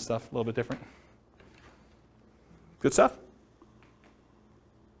deals and stuff, a little bit different? Good stuff?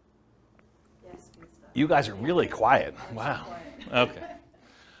 Yes, good stuff. You guys are really quiet. Wow. Okay.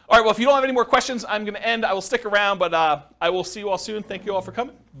 All right, well, if you don't have any more questions, I'm going to end. I will stick around, but I will see you all soon. Thank you all for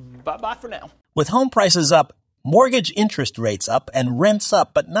coming. Bye-bye for now. With home prices up, mortgage interest rates up, and rents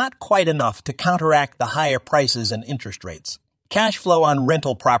up, but not quite enough to counteract the higher prices and interest rates, cash flow on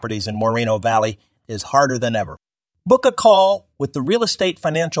rental properties in Moreno Valley is harder than ever. Book a call with the Real Estate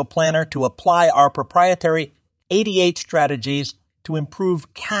Financial Planner to apply our proprietary 88 strategies to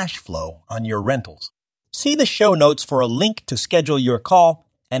improve cash flow on your rentals. See the show notes for a link to schedule your call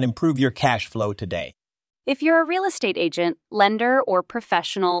and improve your cash flow today. If you're a real estate agent, lender, or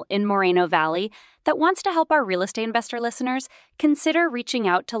professional in Moreno Valley that wants to help our real estate investor listeners, consider reaching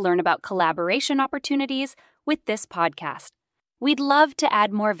out to learn about collaboration opportunities with this podcast. We'd love to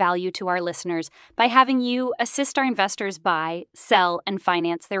add more value to our listeners by having you assist our investors buy, sell, and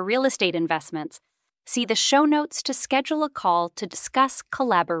finance their real estate investments. See the show notes to schedule a call to discuss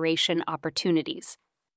collaboration opportunities.